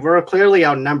 okay, we're clearly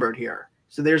outnumbered here,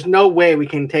 so there's no way we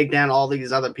can take down all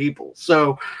these other people.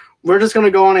 So we're just going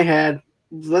to go on ahead.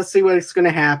 Let's see what's going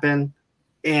to happen,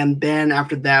 and then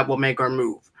after that, we'll make our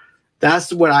move.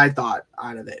 That's what I thought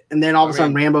out of it. And then all of a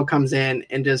sudden, Rambo comes in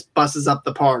and just busses up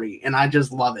the party, and I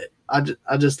just love it.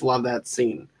 I just love that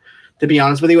scene, to be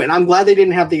honest with you. And I'm glad they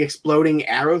didn't have the exploding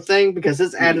arrow thing, because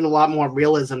this added a lot more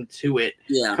realism to it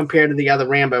compared to the other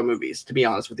Rambo movies, to be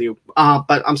honest with you.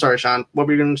 But I'm sorry, Sean. What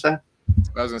were you going to say?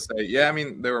 I was going to say, yeah, I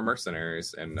mean, they were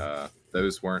mercenaries, and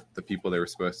those weren't the people they were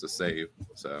supposed to save.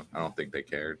 So I don't think they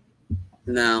cared.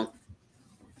 No.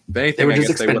 If anything, they were just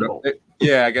expendable.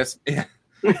 Yeah, I guess. Yeah.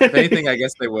 If anything, I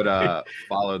guess they would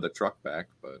follow the truck back.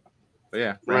 But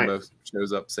yeah, Rambo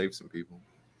shows up, saves some people.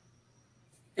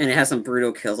 And it has some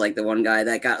brutal kills, like the one guy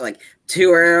that got like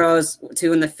 2 arrows,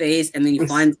 2 in the face, and then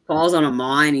he falls on a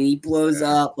mine and he blows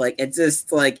up. Like it's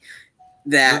just like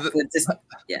that.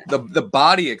 The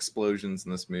body explosions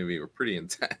in this movie were pretty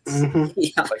intense. Mm-hmm.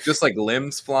 Yeah, like just like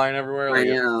limbs flying everywhere. Like, I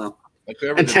know. Like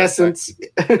whoever intestines.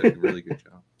 Did a really good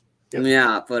job.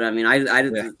 Yeah, but I mean, I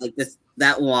like this.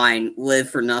 That line, live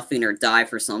for nothing or die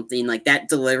for something, like that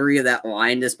delivery of that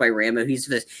line just by Rambo. He's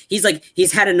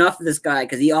had enough of this guy,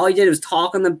 because all he did was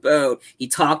talk on the boat. He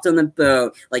talked on the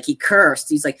boat, like he cursed.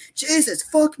 He's like, Jesus,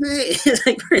 fuck me. It's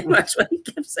like pretty much what he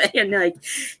kept saying. Like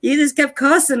he just kept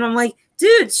cussing. I'm like,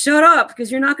 dude, shut up, because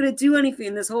you're not going to do anything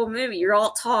in this whole movie. You're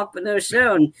all talk but no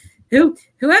show. And who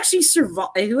actually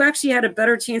survived? Who actually had a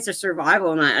better chance of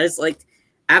survival? And I just like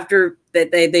after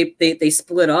that they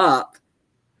split up.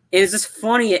 And it's just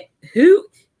funny who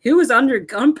was under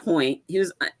gunpoint, he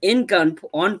was on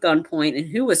gunpoint, and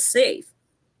who was safe.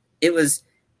 It was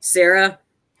Sarah,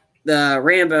 the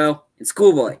Rambo, and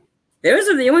Schoolboy. Those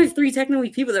are the only 3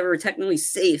 technically people that were technically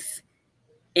safe,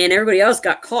 and everybody else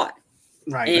got caught.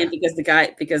 Right. And because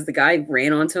the guy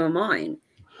ran onto a mine.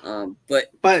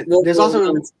 But there's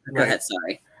also go ahead,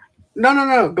 sorry.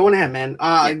 No. Go on ahead, man.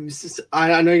 I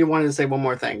know you wanted to say one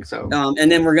more thing. So,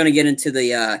 and then we're gonna get into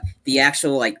the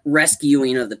actual like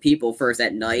rescuing of the people first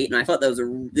at night, and I thought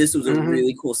this was a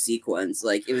really cool sequence.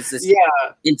 Like it was just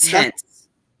intense.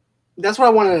 That's what I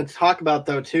wanted to talk about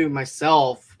though too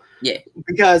myself. Yeah.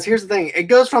 Because here's the thing: it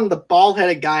goes from the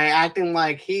bald-headed guy acting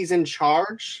like he's in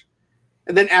charge,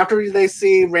 and then after they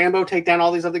see Rambo take down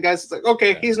all these other guys, it's like,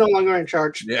 okay, he's no longer in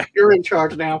charge. Yeah. You're in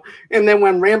charge now. And then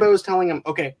when Rambo is telling him,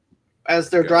 okay,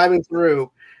 as they're driving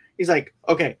through, he's like,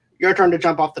 okay, your turn to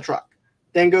jump off the truck.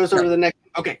 Then goes over to the next,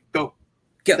 okay, go.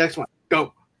 Next one,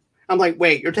 go. I'm like,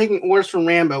 wait, you're taking orders from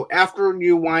Rambo after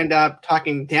you wind up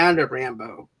talking down to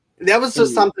Rambo. That was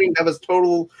just something that was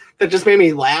that just made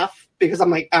me laugh, because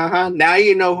I'm like, now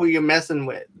you know who you're messing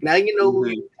with. Now you know who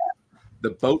you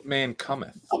The boatman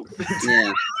cometh.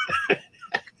 Yeah.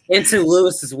 Into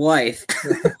Lewis's wife.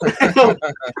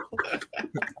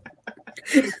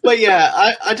 But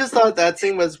yeah, I just thought that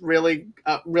scene was really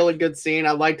good scene.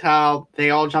 I liked how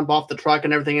they all jump off the truck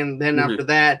and everything, and then after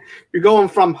that, you're going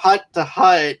from hut to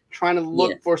hut, trying to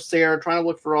look for Sarah, trying to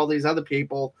look for all these other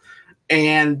people,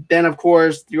 and then of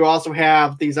course you also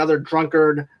have these other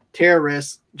drunkard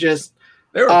terrorists. Just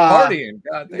they were partying.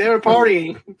 God damn. They were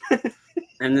partying.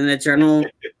 And then the general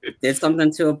did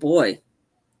something to a boy.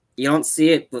 You don't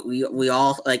see it, but we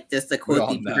all, like, just to quote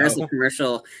the Progressive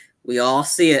commercial, we all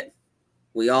see it.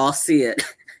 We all see it.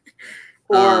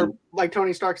 Or like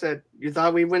Tony Stark said, you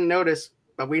thought we wouldn't notice,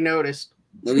 but we noticed.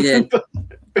 We did.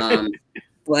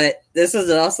 But this is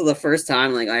also the first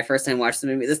time, like, I watched the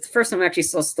movie. This is the first time I actually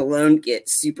saw Stallone get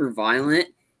super violent,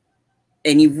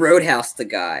 and he roadhoused the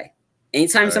guy.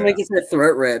 Anytime somebody gets their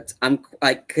throat ripped, I'm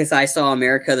like, because I saw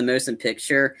America the Motion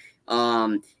Picture,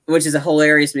 which is a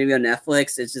hilarious movie on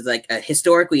Netflix. It's just like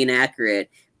historically inaccurate,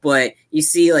 but you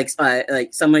see like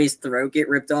somebody's throat get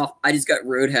ripped off. I just got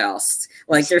roadhoused.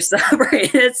 Like they're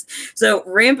celebrating. So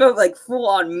Rambo like full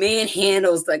on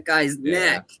manhandles that guy's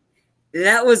neck.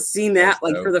 That was seeing that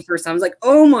like for the first time. I was like,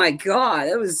 oh my god,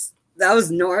 that was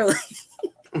gnarly.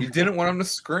 You didn't want him to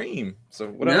scream, so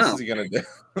what else is he gonna do?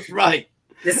 Right.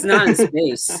 It's not in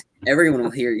space. Everyone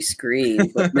will hear you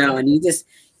scream, but no. And he just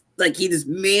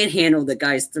manhandled the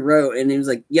guy's throat, and he was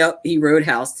like, "Yep," he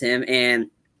roadhoused him. And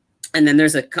then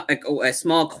there's a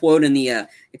small quote in the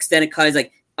extended cut. He's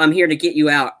like, "I'm here to get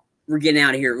you out. We're getting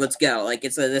out of here. Let's go." Like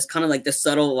it's this kind of like the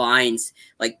subtle lines.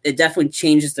 Like it definitely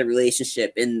changes the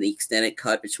relationship in the extended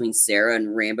cut between Sarah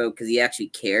and Rambo because he actually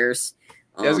cares.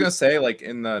 Yeah, I was gonna say, like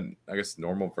in the I guess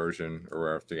normal version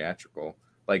or theatrical,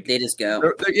 like they just go.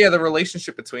 The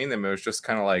relationship between them, it was just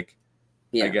kind of like,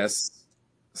 Yeah. I guess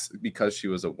because she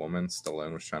was a woman,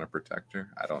 Stallone was trying to protect her.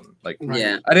 I don't like.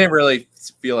 Yeah. I didn't really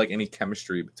feel like any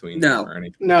chemistry between them or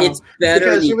anything. No, it's better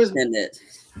because she was. extended.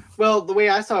 Well, the way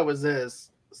I saw it was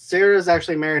this: Sarah's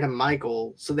actually married to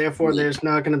Michael, so therefore there's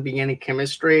not going to be any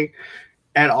chemistry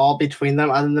at all between them,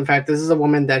 other than the fact this is a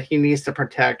woman that he needs to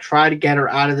protect. Try to get her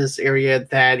out of this area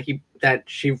that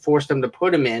she forced him to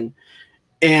put him in,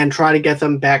 and try to get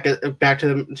them back to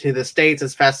the States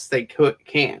as fast as they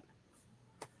can.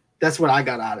 That's what I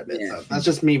got out of it. Yeah. So that's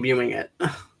just me viewing it.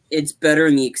 It's better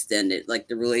in the extended. Like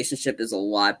the relationship is a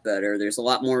lot better. There's a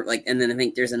lot more like, and then I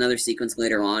think there's another sequence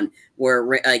later on where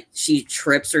like she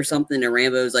trips or something, and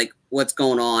Rambo's like, "What's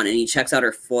going on?" And he checks out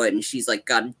her foot, and she's like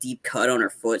got a deep cut on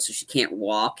her foot, so she can't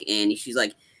walk. And she's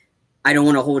like, "I don't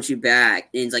want to hold you back."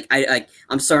 And he's like,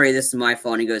 "I'm sorry, this is my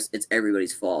fault." And he goes, "It's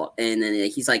everybody's fault." And then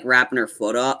he's like wrapping her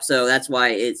foot up, so that's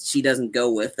why she doesn't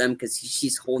go with them because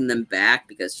she's holding them back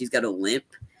because she's got a limp.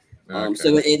 Okay.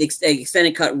 So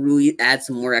extended cut really adds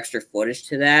some more extra footage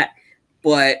to that,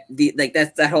 but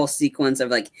that's that whole sequence of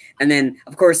like, and then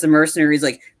of course the mercenaries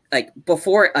like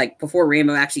before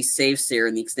Rambo actually saves Sarah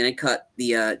in the extended cut,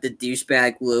 the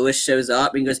douchebag Lewis shows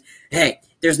up and he goes, "Hey,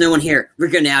 there's no one here. We're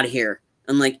getting out of here."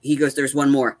 And like he goes, "There's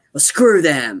one more. Well, screw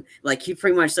them." Like he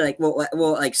pretty much said, like,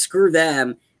 well, like screw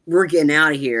them. We're getting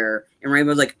out of here. And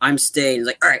Rambo's like, "I'm staying." He's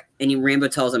like, "All right." And Rambo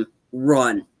tells him,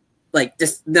 "Run." Like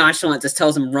just nonchalant, just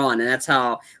tells him run, and that's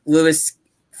how Lewis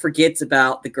forgets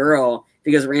about the girl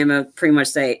because Rambo pretty much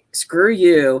say, "Screw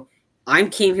you! I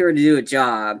came here to do a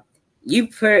job. You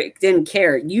didn't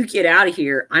care. You get out of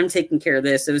here. I'm taking care of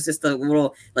this." It was just a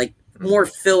little like more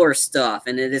filler stuff,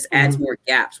 and it just adds more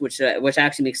gaps, which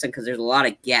actually makes sense because there's a lot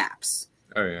of gaps.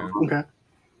 Oh yeah. Okay.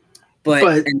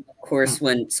 But and of course,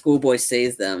 when Schoolboy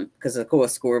saves them, because of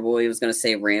course Schoolboy was going to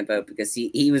save Rambo because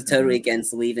he was totally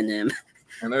against leaving him.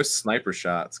 And those sniper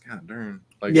shots, god darn.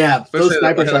 Like, yeah, those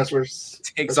sniper shots were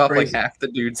takes off crazy. Like half the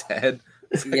dude's head.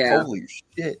 It's like, yeah. Holy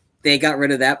shit. They got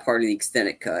rid of that part of the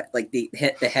extended cut. Like the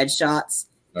headshots,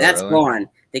 that's really? gone.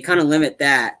 They kind of limit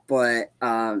that, but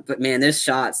man, those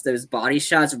shots, those body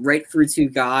shots right through two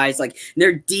guys, like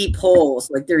they're deep holes,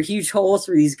 like they're huge holes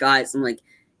for these guys. I'm like,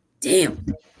 damn,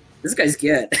 this guy's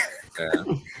good. Yeah.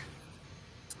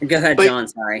 Go ahead, John.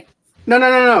 Sorry.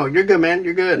 No. You're good, man.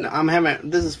 You're good. I'm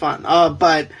having this is fun.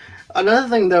 But another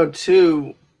thing though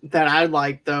too that I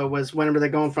liked though was whenever they're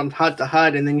going from hut to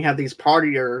hut, and then you have these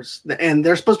partiers, and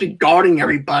they're supposed to be guarding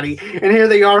everybody, and here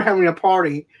they are having a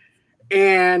party,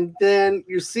 and then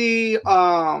you see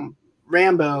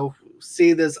Rambo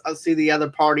see the other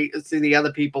party, see the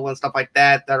other people and stuff like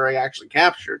that are actually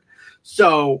captured.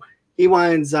 So he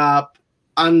winds up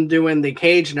undoing the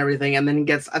cage and everything, and then he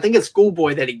gets, I think it's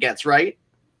Schoolboy that he gets, right?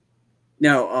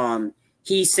 No,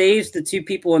 he saves the two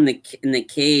people in the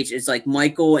cage. It's like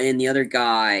Michael and the other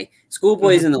guy.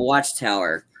 Schoolboy's in the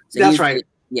watchtower. So that's right.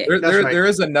 Yeah, there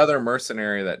is another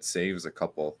mercenary that saves a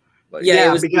couple. Like,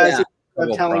 it was because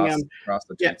I'm telling him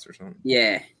prostitutes or something.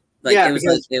 Yeah, like it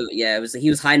was he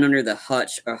was hiding under the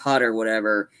hut or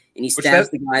whatever, and he stabs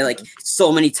the guy like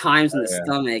so many times in the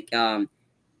stomach.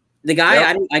 The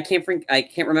guy I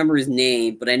can't remember his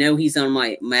name, but I know he's on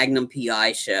my Magnum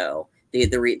PI show. The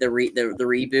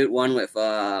reboot one with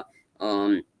God,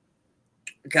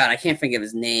 I can't think of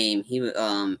his name.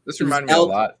 This reminded me a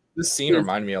lot. This scene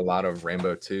reminded me a lot of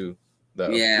Rambo 2,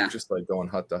 though. Yeah, just like going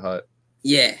hut to hut.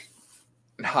 Yeah,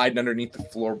 and hiding underneath the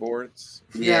floorboards.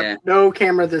 Yeah, no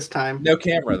camera this time. No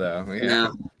camera though. Yeah.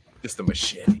 No, just a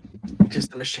machete.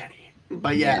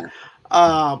 But yeah.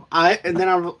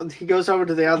 He goes over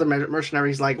to the other mercenary.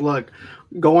 He's like, "Look,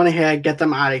 go on ahead, get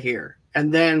them out of here."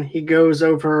 And then he goes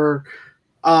over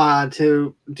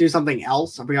to do something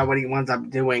else. I forgot what he winds up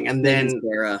doing. And then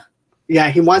Sarah. Yeah,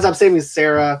 he winds up saving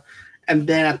Sarah. And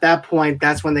then at that point,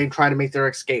 that's when they try to make their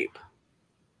escape.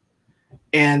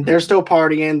 And they're still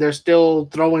partying. They're still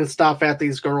throwing stuff at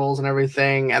these girls and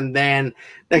everything. And then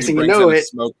next thing you know,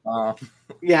 smoke bomb.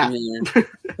 Yeah.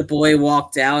 The boy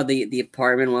walked out of the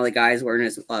apartment while the guy's wearing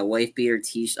his wife beater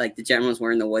t-shirt. Like the gentleman's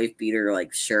wearing the wife beater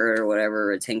like shirt or whatever,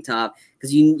 or a tank top.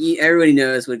 Because everybody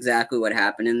knows exactly what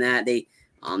happened in that.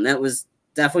 That was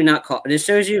definitely not caught. It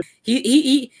shows you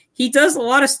he does a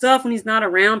lot of stuff when he's not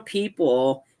around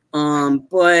people.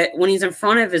 But when he's in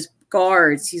front of his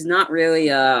guards, he's not really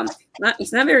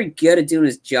he's not very good at doing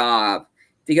his job,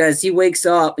 because he wakes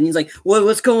up and he's like,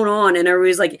 what's going on? And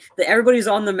everybody's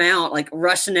on the mount, like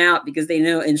rushing out because they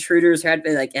know intruders had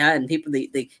been and people,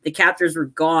 the captors were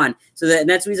gone. So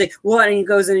that's when he's like, what? And he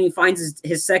goes in and he finds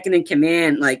his second in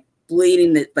command, like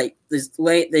bleeding,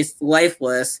 this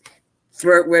lifeless,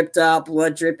 throat ripped out,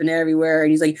 blood dripping everywhere,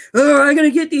 and he's like, "Oh, I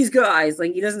gotta get these guys!"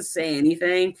 Like, he doesn't say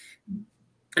anything.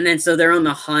 And then so they're on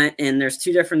the hunt, and there's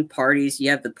two different parties. You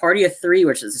have the party of three,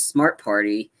 which is a smart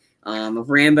party of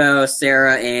Rambo,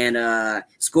 Sarah, and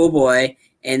Schoolboy.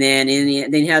 And then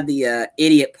then you have the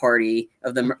idiot party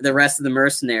of the rest of the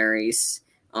mercenaries.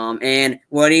 And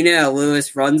what do you know?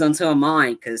 Lewis runs onto a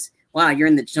mine because, wow, you're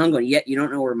in the jungle, yet you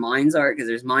don't know where mines are because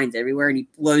there's mines everywhere. And he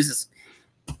blows this.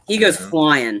 He goes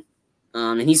flying,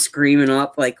 and he's screaming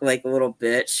up like a little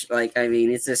bitch. Like, I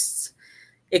mean, it's just,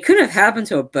 it couldn't have happened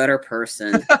to a better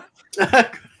person. Could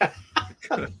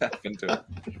have happened to a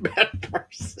better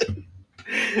person.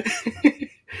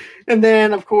 And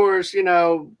then, of course, you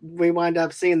know, we wind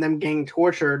up seeing them getting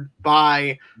tortured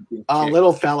by a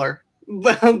little feller.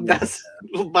 That's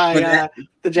by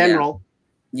the general.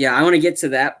 Yeah, I want to get to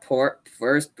that part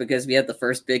first because we had the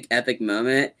first big epic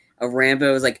moment of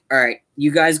Rambo was like, all right,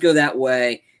 you guys go that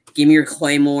way. Give me your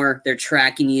claymore. They're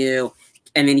tracking you.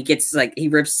 And then he gets like, he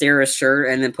rips Sarah's shirt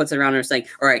and then puts it around her. It's like,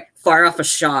 all right, fire off a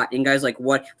shot. And guy's like,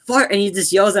 what? Fire. And he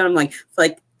just yells at him like,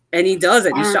 and he does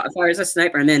it. He fires a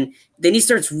sniper. And then he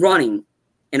starts running.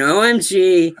 And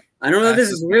OMG, I don't know if this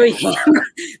is really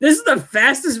this is the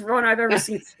fastest run I've ever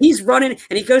seen. He's running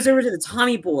and he goes over to the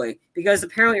Tommy Boy because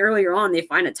apparently earlier on they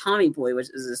find a Tommy Boy, which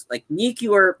is this like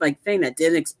nuclear like thing that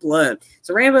didn't explode.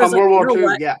 So Rambo's like, you know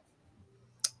what? Yeah.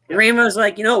 Rambo's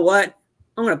like, you know what?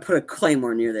 I'm gonna put a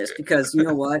claymore near this because you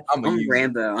know what? I'm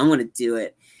Rambo. I'm gonna do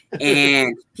it.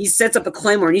 And he sets up a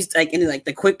claymore and he's like into like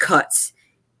the quick cuts.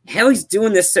 How he's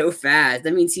doing this so fast.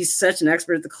 That means he's such an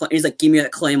expert at the claymore. He's like, give me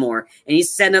that claymore. And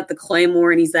he's setting up the claymore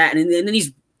and he's that. And then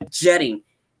he's jetting.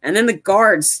 And then the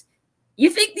guards, you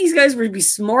think these guys would be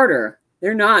smarter.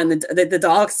 They're not. And the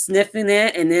dog's sniffing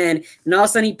it. And all of a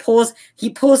sudden he pulls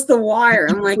the wire.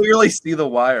 I'm like, you clearly see the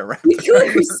wire, right? You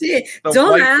clearly see it.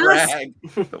 Dumbass.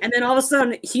 And then all of a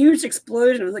sudden, huge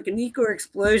explosion. It was like a nuclear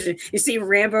explosion. You see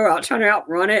Rambo trying to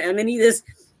outrun it. And then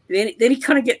Then he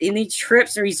kind of and he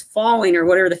trips or he's falling or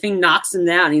whatever. The thing knocks him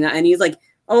down, and he's like,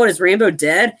 "Oh, is Rambo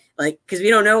dead?" Like, because we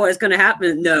don't know what's going to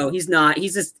happen. No, he's not.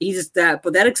 He's just that.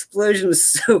 But that explosion was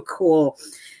so cool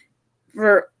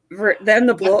for them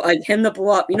to blow, like him to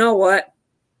blow up. You know what?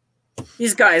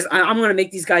 These guys, I'm going to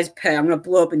make these guys pay. I'm going to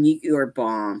blow up a nuclear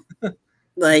bomb.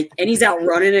 Like, and he's out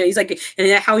running it. He's like, and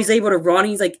how he's able to run.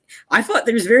 He's like, I thought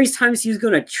there was various times he was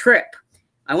going to trip.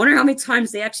 I wonder how many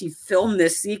times they actually filmed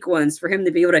this sequence for him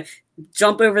to be able to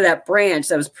jump over that branch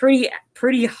that was pretty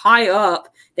high up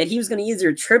that he was going to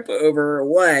either trip over or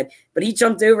what. But he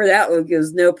jumped over that. It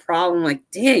was no problem. Like,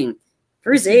 dang,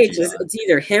 for his age, it's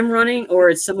either him running or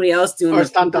it's somebody else doing or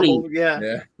stunt double.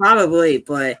 Yeah, probably.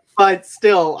 But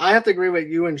still, I have to agree with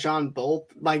you and Sean both.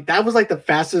 Like, that was like the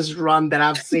fastest run that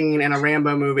I've seen in a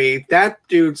Rambo movie. That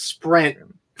dude sprint.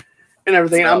 And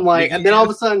everything. I'm like, and then all of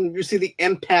a sudden you see the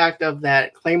impact of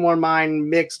that Claymore mine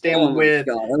mixed in with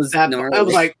that. I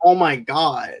was like, oh my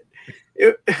god.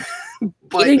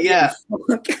 But yeah,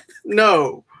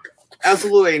 no,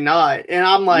 absolutely not. And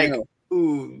I'm like,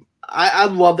 ooh, I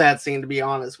love that scene, to be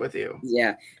honest with you.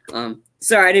 Yeah.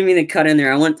 Sorry, I didn't mean to cut in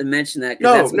there. I wanted to mention that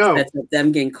because that's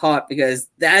them getting caught because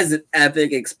that is an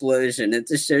epic explosion. It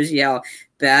just shows you how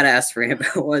badass Rambo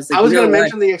was. Like, I was going to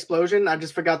mention the explosion. I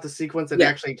just forgot the sequence it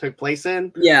actually took place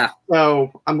in. Yeah.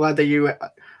 So I'm glad that you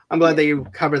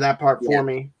covered that part for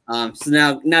me. So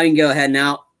now you can go ahead.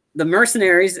 Now the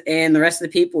mercenaries and the rest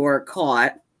of the people were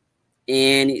caught,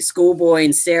 and Schoolboy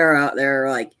and Sarah they're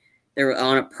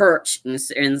on a perch,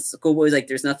 and Schoolboy's like,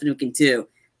 "There's nothing we can do."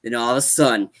 Then all of a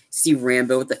sudden, see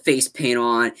Rambo with the face paint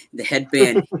on, the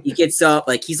headband. He gets up,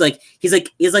 like he's like he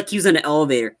was in an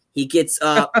elevator. He gets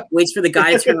up, waits for the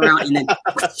guy to turn around, and then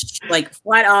like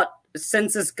flat out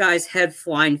sends this guy's head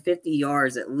flying 50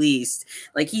 yards at least.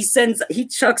 Like he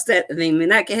chucks that thing,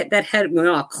 and that head went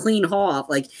off clean off.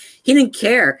 Like he didn't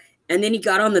care. And then he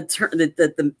got on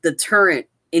the turret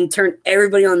and turned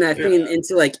everybody on that thing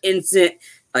into like instant.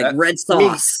 Like red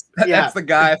sauce. That's the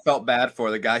guy I felt bad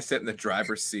for. The guy sitting in the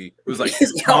driver's seat who was like,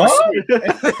 huh?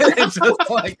 It just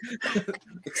like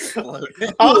exploded.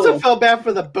 I also felt bad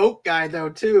for the boat guy though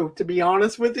too. To be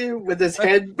honest with you, with his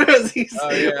head because he's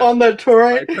on the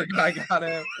turret. I got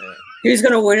him. Yeah. He's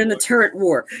gonna win in the turret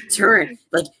war.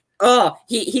 Like. Oh,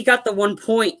 he got the 1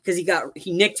 point because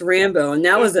he nicked Rambo, and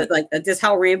that was just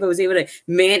how Rambo was able to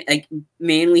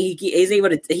manly. He's able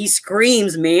to he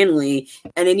screams manly,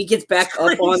 and then he gets back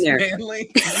up on there.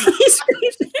 Manly. He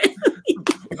screams manly.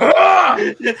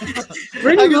 I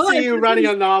can see you writing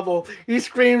a novel. He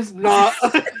screams not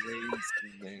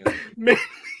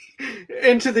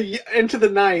into the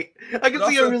night. I can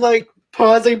see him like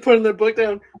pausing, putting the book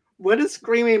down. What does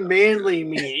screaming manly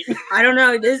mean? I don't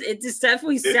know. It just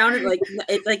definitely sounded like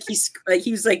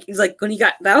he was like when he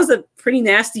got, that was a pretty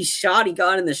nasty shot he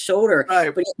got in the shoulder,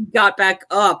 Right. but he got back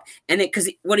up, and because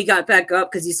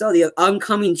he saw the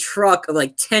oncoming truck of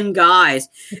like 10 guys,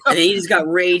 and then he just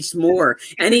got raged more,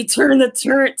 and he turned the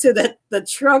turret to the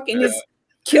truck and just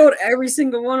killed every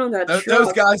single one on that truck.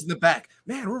 Those guys in the back,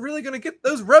 man, we're really gonna get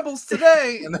those rebels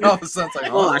today, and then all of a sudden it's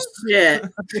like, oh shit.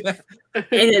 And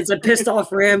it's a pissed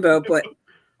off Rambo, but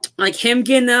like him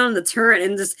getting down on the turret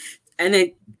and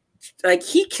then like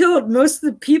he killed most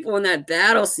of the people in that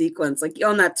battle sequence, like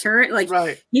on that turret, like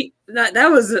right. That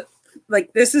was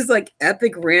like, this is like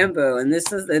epic Rambo, and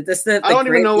this is I don't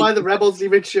even know why the rebels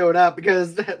even showed up,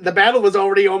 because the battle was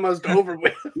already almost over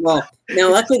with. Well, now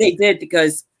luckily they did,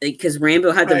 because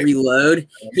Rambo had to reload.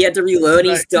 He had to reload.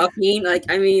 He's ducking. Like,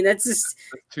 I mean, that's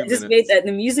just made that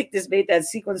the music just made that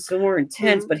sequence so more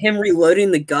intense. But him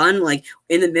reloading the gun like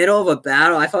in the middle of a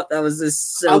battle, I thought that was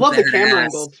just so. I love badass. the camera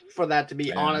angle for that. To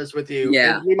be honest with you,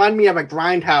 yeah, it reminded me of a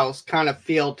Grindhouse kind of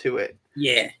feel to it.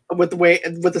 Yeah, with the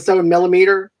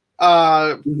 7mm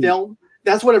film.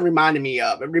 That's what it reminded me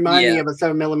of. It reminded me of a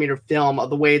 7mm film, of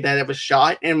the way that it was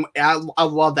shot, and I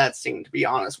love that scene, to be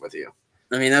honest with you.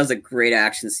 I mean, that was a great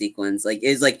action sequence. Like,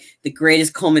 it's like the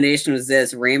greatest culmination was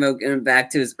this: Rambo getting back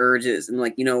to his urges and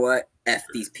like, you know what? F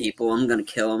these people, I'm gonna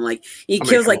kill them. Like, he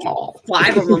kills like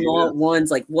 5 of them all at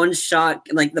once, like one shot,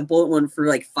 like the bullet went for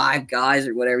like 5 guys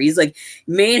or whatever. He's like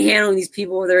manhandling these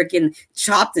people where they're getting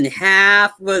chopped in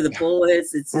half with the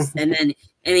bullets. It's just, and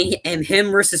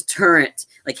him versus Turret,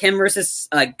 like him versus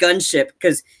Gunship,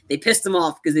 because they pissed him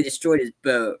off because they destroyed his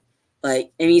boat.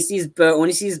 Like, and when he sees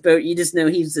his boat, you just know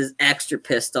he's just extra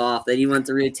pissed off that he wants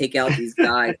to really take out these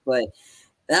guys. But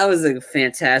that was a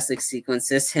fantastic sequence.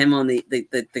 Just him on the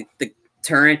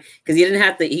turret, because he didn't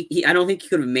have to. I don't think he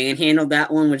could have manhandled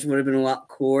that one, which would have been a lot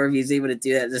cooler if he was able to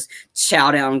do that. Just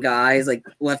chow down guys like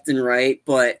left and right.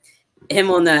 But him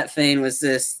on that thing was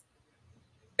just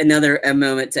another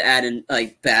moment to add in,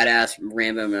 like, badass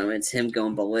Rambo moments. Him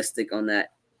going ballistic on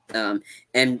that,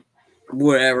 and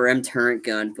whatever turret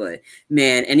gun. But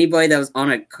man, anybody that was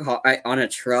on a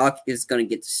truck is going to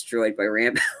get destroyed by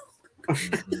Rambo.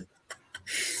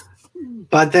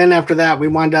 But then after that, we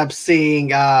wind up seeing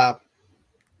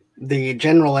the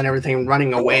general and everything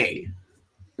running away.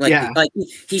 Like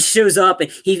he shows up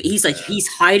and he's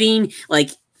hiding, like,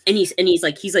 and he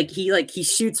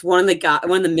shoots one of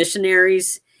the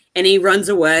missionaries and he runs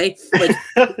away. Like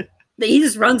he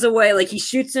just runs away. Like, he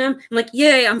shoots him. I'm like,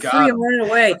 yay, I'm free. I'm running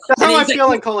away. That's how I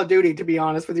feel in Call of Duty, to be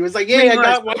honest with you. It's like, yay, I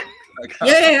got one.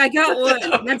 Yay, I got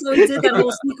one. That's how he did that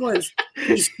whole sequence.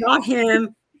 He shot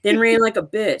him, then ran like a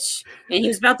bitch, and he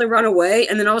was about to run away,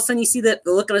 and then all of a sudden you see the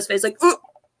look on his face, like, oh,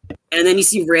 and then you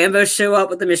see Rambo show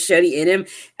up with the machete in him,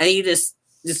 and he just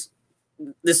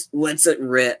lets it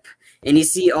rip, and you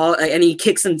see and he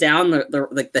kicks him down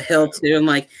the hill too. I'm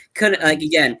like,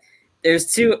 again,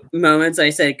 there's 2 moments I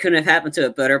said couldn't have happened to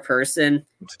a better person: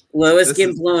 Lois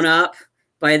getting blown up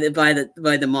by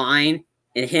the mine,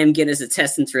 and him getting his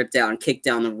intestines ripped out and kicked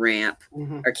down the ramp,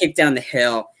 or kicked down the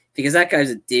hill. Because that guy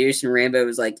was a douche, and Rambo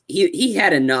was like, he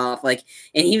had enough, like,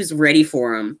 and he was ready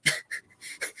for him.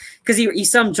 Because he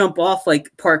saw him jump off,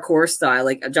 like, parkour style,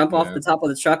 like jump off the top of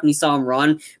the truck, and he saw him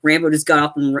run. Rambo just got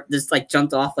up and just like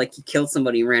jumped off like he killed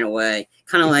somebody and ran away.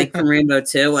 Kind of like from Rambo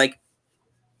 2, like,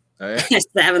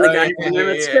 stabbing the guy from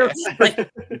Rambo 2. Like,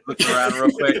 look around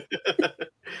real quick.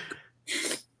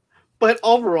 But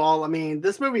overall, I mean,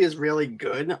 this movie is really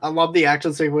good. I love the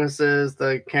action sequences.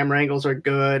 The camera angles are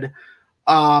good.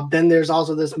 Then there's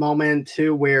also this moment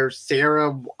too where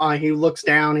Sarah, he looks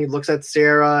down, he looks at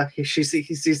Sarah, he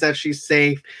sees that she's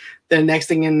safe. The next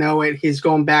thing you know it, he's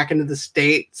going back into the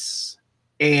States,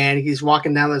 and he's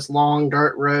walking down this long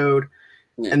dirt road,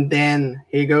 and then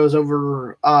he goes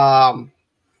over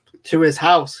to his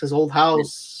house, his old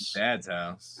house, dad's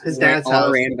house, his dad's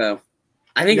house. Rambo.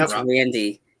 I think it's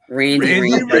Randy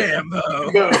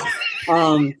Rambo.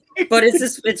 But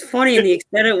it's funny in the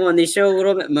extended one, they show a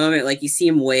little bit moment, like you see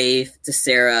him wave to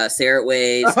Sarah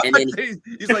waves, and then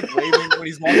he's like waving when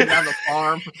he's walking down the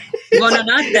farm. Well, no,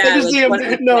 not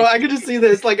that. I could just see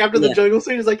this, like, after the jungle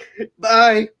scene, he's like,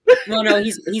 bye. Well, no,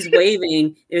 he's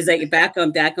waving. It was like back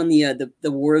on the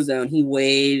war zone. He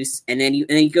waves, and then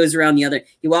he goes around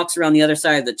he walks around the other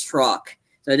side of the truck.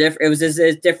 So it was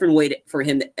a different way for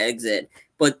him to exit.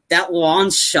 But that long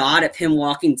shot of him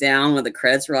walking down with the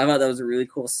credits roll, I thought that was a really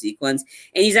cool sequence.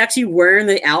 And he's actually wearing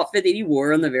the outfit that he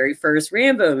wore in the very first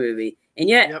Rambo movie. And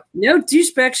yet, no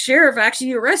douchebag sheriff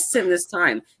actually arrests him this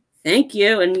time. Thank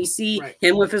you. And you see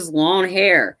him with his long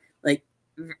hair. Like,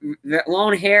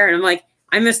 long hair. And I'm like,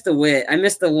 I missed the wit. I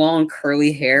missed the long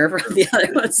curly hair from the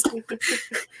other ones.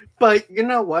 But you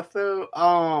know what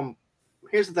though?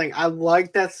 Here's the thing. I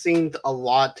like that scene a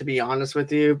lot, to be honest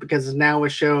with you, because now it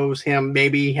shows him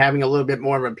maybe having a little bit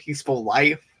more of a peaceful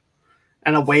life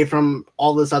and away from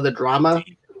all this other drama.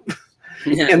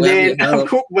 Yeah, And then,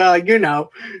 hope. well, you know,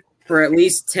 for at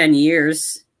least 10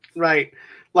 years. Right.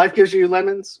 Life gives you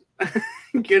lemons,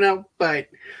 you know, but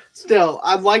still,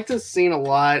 I've liked this scene a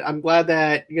lot. I'm glad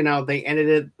that, you know, they ended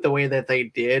it the way that they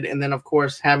did. And then, of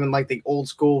course, having like the old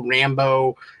school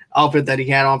Rambo outfit that he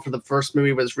had on for the first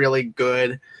movie was really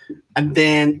good. And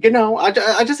then, you know, I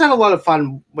just had a lot of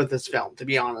fun with this film, to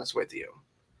be honest with you.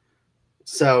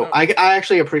 So I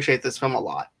actually appreciate this film a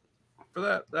lot.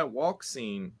 For that walk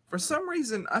scene, for some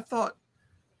reason, I thought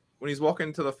when he's walking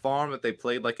into the farm that they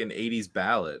played like an 80s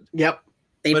ballad. Yep.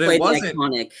 They But played it wasn't. the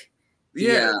iconic.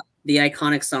 Yeah. The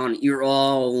iconic song "You're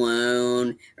All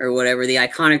Alone" or whatever, the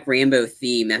iconic Rambo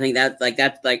theme. I think that's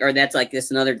just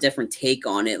another different take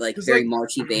on it, like very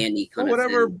marchy bandy kind of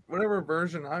thing. Whatever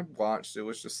version I watched, it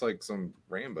was just like some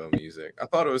Rambo music. I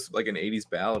thought it was like an 80s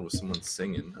ballad with someone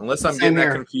singing. Unless I'm getting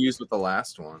that confused with the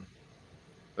last one.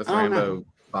 With Rambo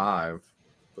 5,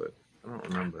 but I don't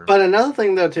remember. But another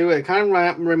thing though too, it kind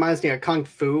of reminds me of Kung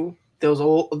Fu.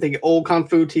 The old Kung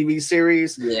Fu TV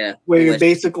series, where you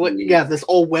basically this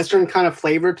old Western kind of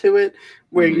flavor to it,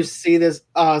 where you see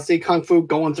Kung Fu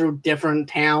going through different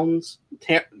towns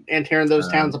and tearing those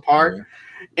towns apart,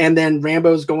 and then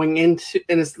Rambo's going into,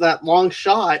 and it's that long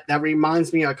shot that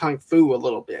reminds me of Kung Fu a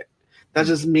little bit. That's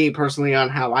just me personally on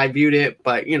how I viewed it,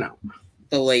 but you know,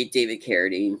 the late David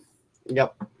Carradine.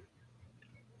 Yep.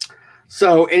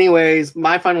 So, anyways,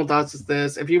 my final thoughts is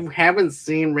this. If you haven't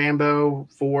seen Rambo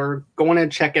 4, go on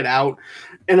and check it out.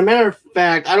 And a matter of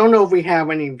fact, I don't know if we have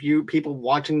any people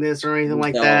watching this or anything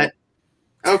like that.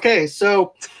 Okay,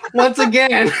 so once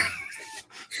again...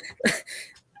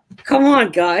 Come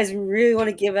on, guys. We really want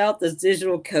to give out this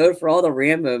digital code for all the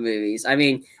Rambo movies. I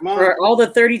mean, for all the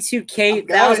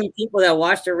 32,000 people that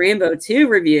watched the Rambo 2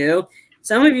 review,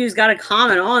 some of you's got to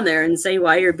comment on there and say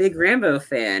why you're a big Rambo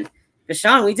fan.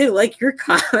 Sean, we do like your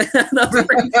comment.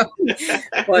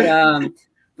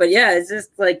 But yeah, it's just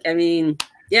like, But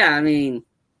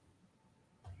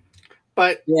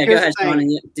yeah, go ahead, Sean.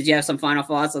 Did you have some final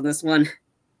thoughts on this one?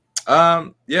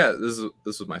 Yeah, this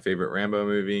was my favorite Rambo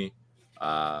movie.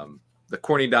 The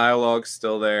corny dialogue's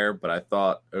still there, but I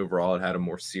thought overall it had a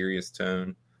more serious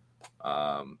tone.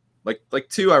 Like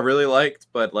 2 I really liked,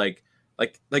 but like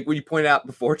when you pointed out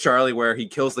before, Charlie, where he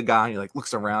kills the guy and he like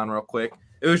looks around real quick.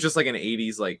 It was just like an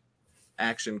 80s like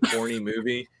action corny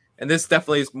movie. And this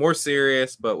definitely is more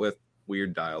serious, but with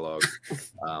weird dialogue.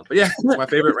 But yeah, it's my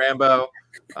favorite Rambo.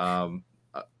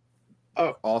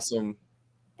 Awesome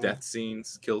death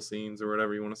scenes, kill scenes, or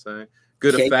whatever you want to say.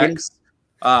 Good effects.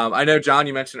 I know, John,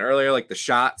 you mentioned earlier, like the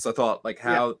shots. I thought like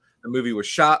how the movie was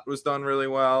shot was done really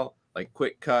well. Like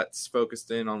quick cuts, focused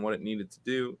in on what it needed to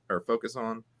do or focus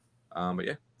on. But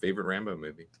yeah, favorite Rambo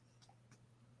movie.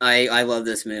 I love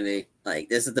this movie. Like,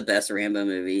 this is the best Rambo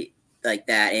movie like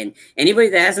that. And anybody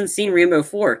that hasn't seen Rambo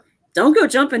 4, don't go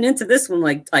jumping into this one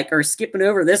like or skipping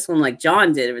over this one like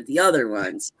John did with the other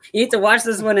ones. You need to watch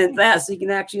this one in that so you can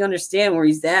actually understand where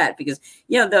he's at. Because,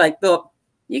 they're like,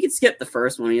 you can skip the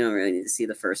first one. You don't really need to see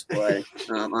the first blood.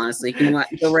 Honestly, you can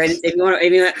go right into, if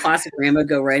you want classic Rambo,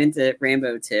 go right into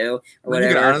Rambo 2 or whatever.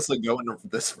 You can honestly go into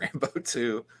this Rambo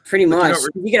 2. Pretty much.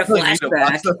 You get a flashback.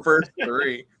 Watch the first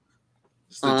 3.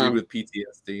 Just the dude with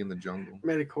PTSD in the jungle.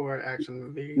 Mediocre action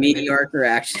movie. Mediocre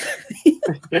action.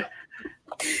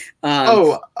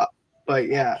 But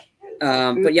yeah.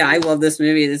 But yeah, I love this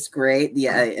movie. It's great.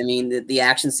 The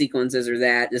action sequences are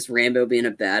that. This Rambo being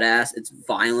a badass. It's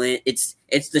violent. It's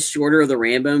the shorter of the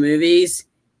Rambo movies.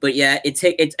 But yeah, it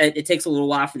takes a little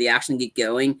while for the action to get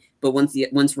going. But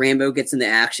once Rambo gets into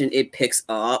action, it picks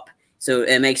up. So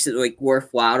it makes it like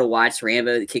worthwhile to watch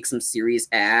Rambo to kick some serious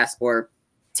ass or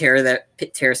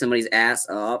tear somebody's ass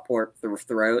up or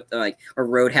throat, or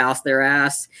roadhouse their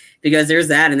ass, because there's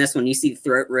that in this one. You see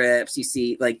throat rips, you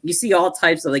see all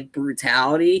types of like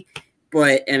brutality,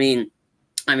 but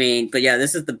but yeah,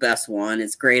 this is the best one.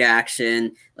 It's great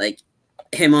action, like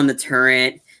him on the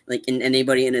turret, like, and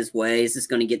anybody in his way is just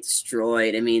going to get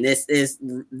destroyed. This is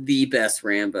the best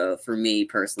Rambo for me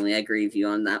personally. I agree with you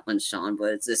on that one, Sean,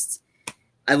 but it's just,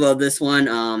 I love this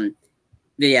one.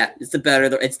 But yeah, it's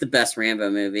the best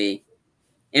Rambo movie,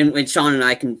 and when Sean and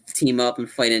I can team up and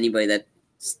fight anybody that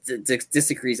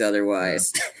disagrees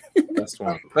otherwise. Best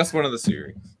one of the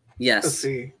series. Yes. Let's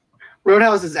see.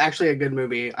 Roadhouse is actually a good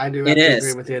movie. I do have to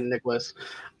agree with you, Nicholas.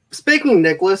 Speaking of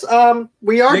Nicholas,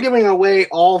 we are Nick, giving away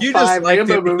all you 5 just liked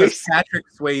Rambo it because movies. Patrick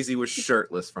Swayze was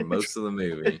shirtless for most of the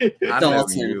movie. I know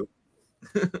Dalton. you.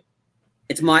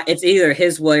 It's either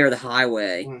his way or the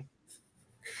highway.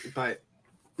 But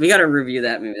We got to review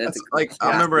that movie. That's like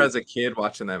I remember as a kid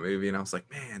watching that movie, and I was like,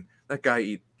 man, that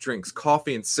guy drinks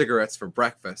coffee and cigarettes for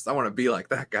breakfast. I want to be like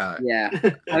that guy. Yeah,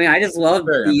 I mean, I just love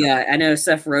Very the. I know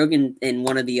Seth Rogen in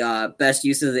one of the best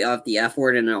uses of the F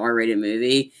word in an R-rated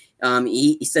movie.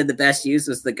 He said the best use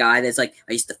was the guy that's like,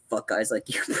 I used to fuck guys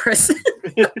like you, person.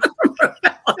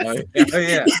 Oh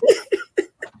yeah.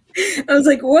 I was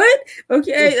like, what?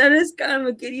 Okay, that is kind of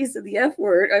a good use of the F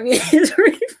word. I mean, it's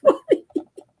really funny.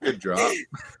 Good drop.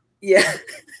 Yeah.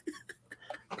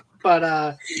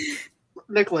 But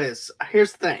Nicholas,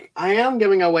 here's the thing. I am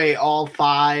giving away all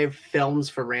 5 films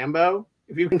for Rambo.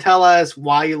 If you can tell us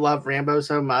why you love Rambo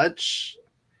so much,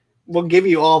 we'll give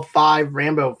you all 5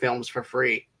 Rambo films for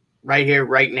free. Right here,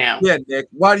 right now. Yeah, Nick.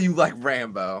 Why do you like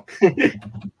Rambo?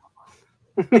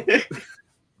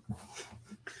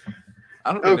 I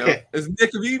don't know. Nick, have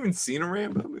you even seen a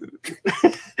Rambo movie?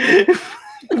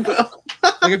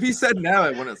 Like if he said no,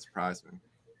 it wouldn't surprise me.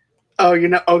 Oh,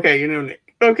 okay,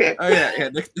 Nick. Okay. Oh yeah,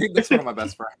 Nick's one of my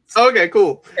best friends. Okay,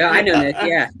 cool. Yeah, I know Nick.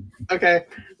 Yeah. Okay,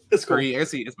 that's cool. I guess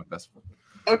he is my best friend.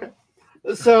 Okay.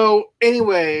 So,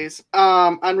 anyways,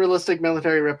 unrealistic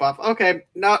military ripoff. Okay,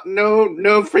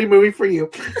 no free movie for you.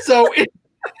 So,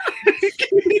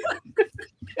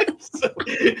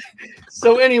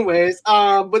 so anyways,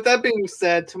 with that being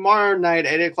said, tomorrow night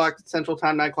at 8:00 Central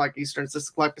Time, 9:00 Eastern,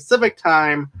 6:00 Pacific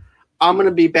Time, I'm gonna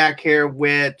be back here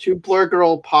with 2 Blur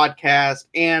Girl podcast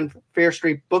and Fear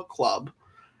Street Book Club.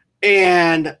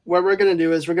 And what we're gonna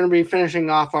do is we're gonna be finishing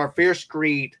off our Fear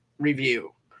Street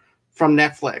review from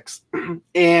Netflix.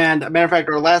 And a matter of fact,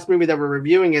 our last movie that we're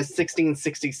reviewing is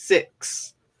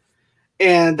 1666.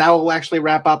 And that will actually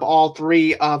wrap up all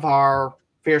 3 of our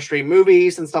Fear Street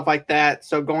movies and stuff like that.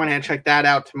 So go ahead and check that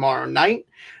out tomorrow night.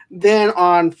 Then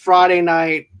on Friday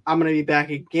night, I'm going to be back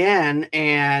again,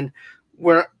 and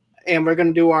we're going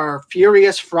to do our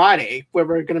Furious Friday, where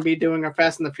we're going to be doing our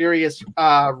Fast and the Furious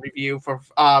review for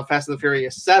Fast and the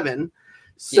Furious 7.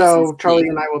 So yes, Charlie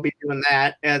and I will be doing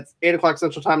that at 8:00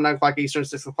 Central Time, 9:00 Eastern,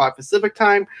 6:00 Pacific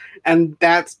Time. And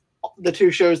that's the 2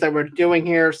 shows that we're doing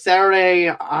here. Saturday,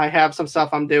 I have some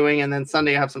stuff I'm doing, and then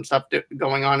Sunday, I have some stuff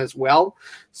going on as well.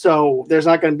 So there's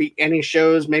not going to be any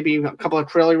shows, maybe a couple of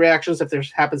trailer reactions if there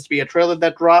happens to be a trailer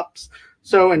that drops.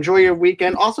 So enjoy your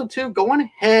weekend. Also, too, go on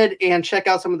ahead and check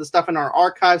out some of the stuff in our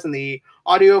archives in the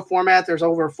audio format. There's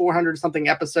over 400-something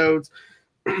episodes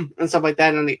and stuff like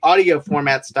that in the audio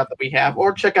format stuff that we have,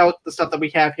 or check out the stuff that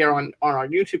we have here on our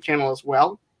YouTube channel as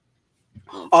well.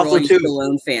 Also, too,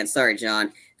 Stallone fans, sorry,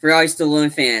 John. For all you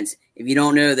Stallone fans, if you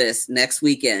don't know this, next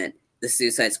weekend the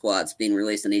Suicide Squad's being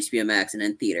released on HBO Max and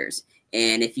in theaters.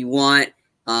 And if you want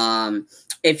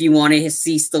to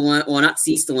see Stallone, well, not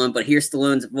see Stallone, but hear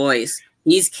Stallone's voice,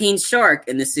 he's King Shark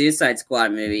in the Suicide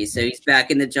Squad movie. So he's back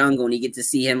in the jungle, and you get to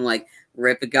see him like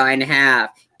rip a guy in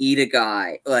half, eat a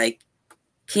guy, like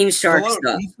King Shark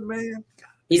stuff.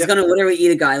 He's gonna literally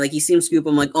eat a guy. Like, he sees him scoop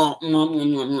him, like, oh, he eats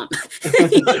him.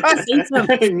 He eats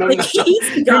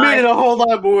the guy. You made it a whole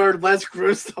lot more less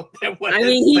gruesome than what I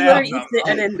mean, he literally eats it,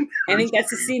 and then I think that's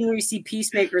the scene where you see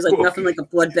Peacemaker's like nothing like a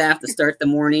bloodbath to start the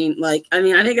morning. Like, I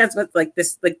mean, I think that's what like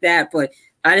that, but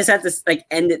I just have to like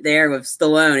end it there with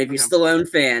Stallone. If you're Stallone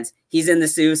fans, he's in the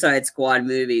Suicide Squad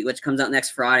movie, which comes out next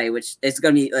Friday, which is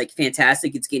going to be like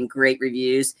fantastic. It's getting great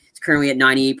reviews. It's currently at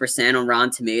 98% on Rotten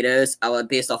Tomatoes,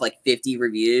 based off like 50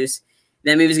 reviews.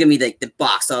 That movie's going to be like the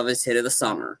box office hit of the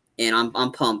summer, and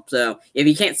I'm pumped. So if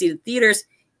you can't see the theaters,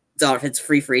 it's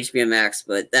free for HBO Max.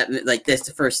 But that like this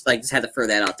the first like just had to throw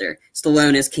that out there.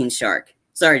 Stallone is King Shark.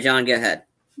 Sorry, John, go ahead.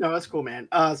 No, that's cool, man.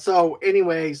 So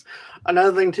anyways,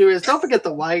 another thing too is don't forget to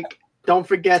like, don't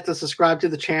forget to subscribe to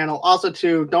the channel. Also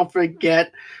too, don't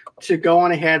forget to go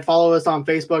on ahead, follow us on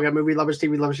Facebook at Movie Lovers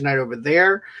TV Lovers Unite over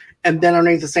there. And then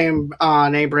underneath the same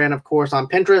name brand, of course, on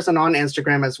Pinterest and on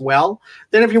Instagram as well.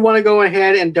 Then if you want to go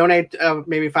ahead and donate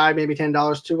maybe $5, maybe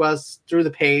 $10 to us through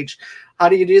the page, how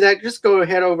do you do that? Just go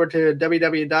ahead over to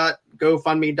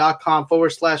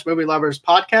www.gofundme.com/Movie Lovers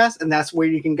Podcast. And that's where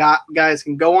you can guys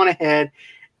can go on ahead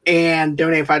and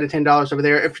donate $5 to $10 over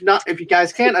there. If you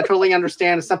guys can't, I totally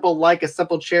understand. A simple like, a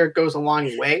simple share goes a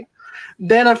long way.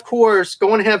 Then, of course,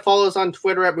 go on ahead, follow us on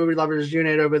Twitter at Movie Lovers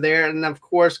Unit over there. And, of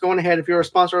course, go on ahead, if you're a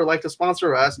sponsor or like to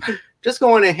sponsor us, just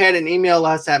go on ahead and email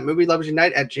us at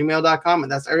movieloversunite@gmail.com.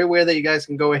 And that's everywhere that you guys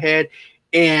can go ahead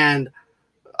and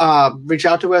reach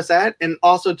out to us at. And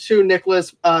also, too,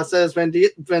 Nicholas says Vin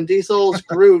Diesel's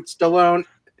Groot Stallone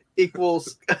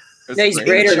equals... No, he's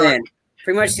greater than.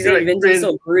 Pretty much, he's saying Vin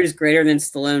Diesel Groot is greater than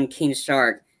Stallone King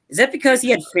Shark. Is that because he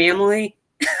had family?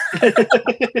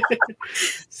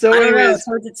 So I don't know. anyways, It's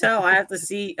hard to tell. I have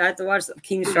to watch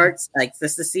King Sharks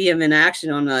just to see him in action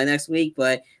on next week.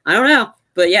 But I don't know.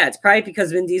 But yeah, it's probably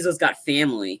because Vin Diesel's got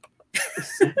family.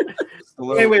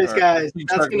 anyways, guys,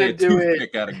 that's gonna do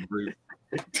it.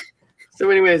 So,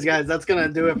 anyways, guys, that's gonna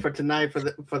do it for tonight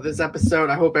for this episode.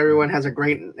 I hope everyone has a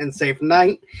great and safe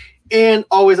night. And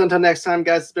always until next time,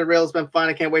 guys. It's been real. It's been fun.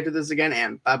 I can't wait to do this again.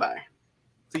 And bye bye.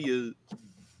 See you.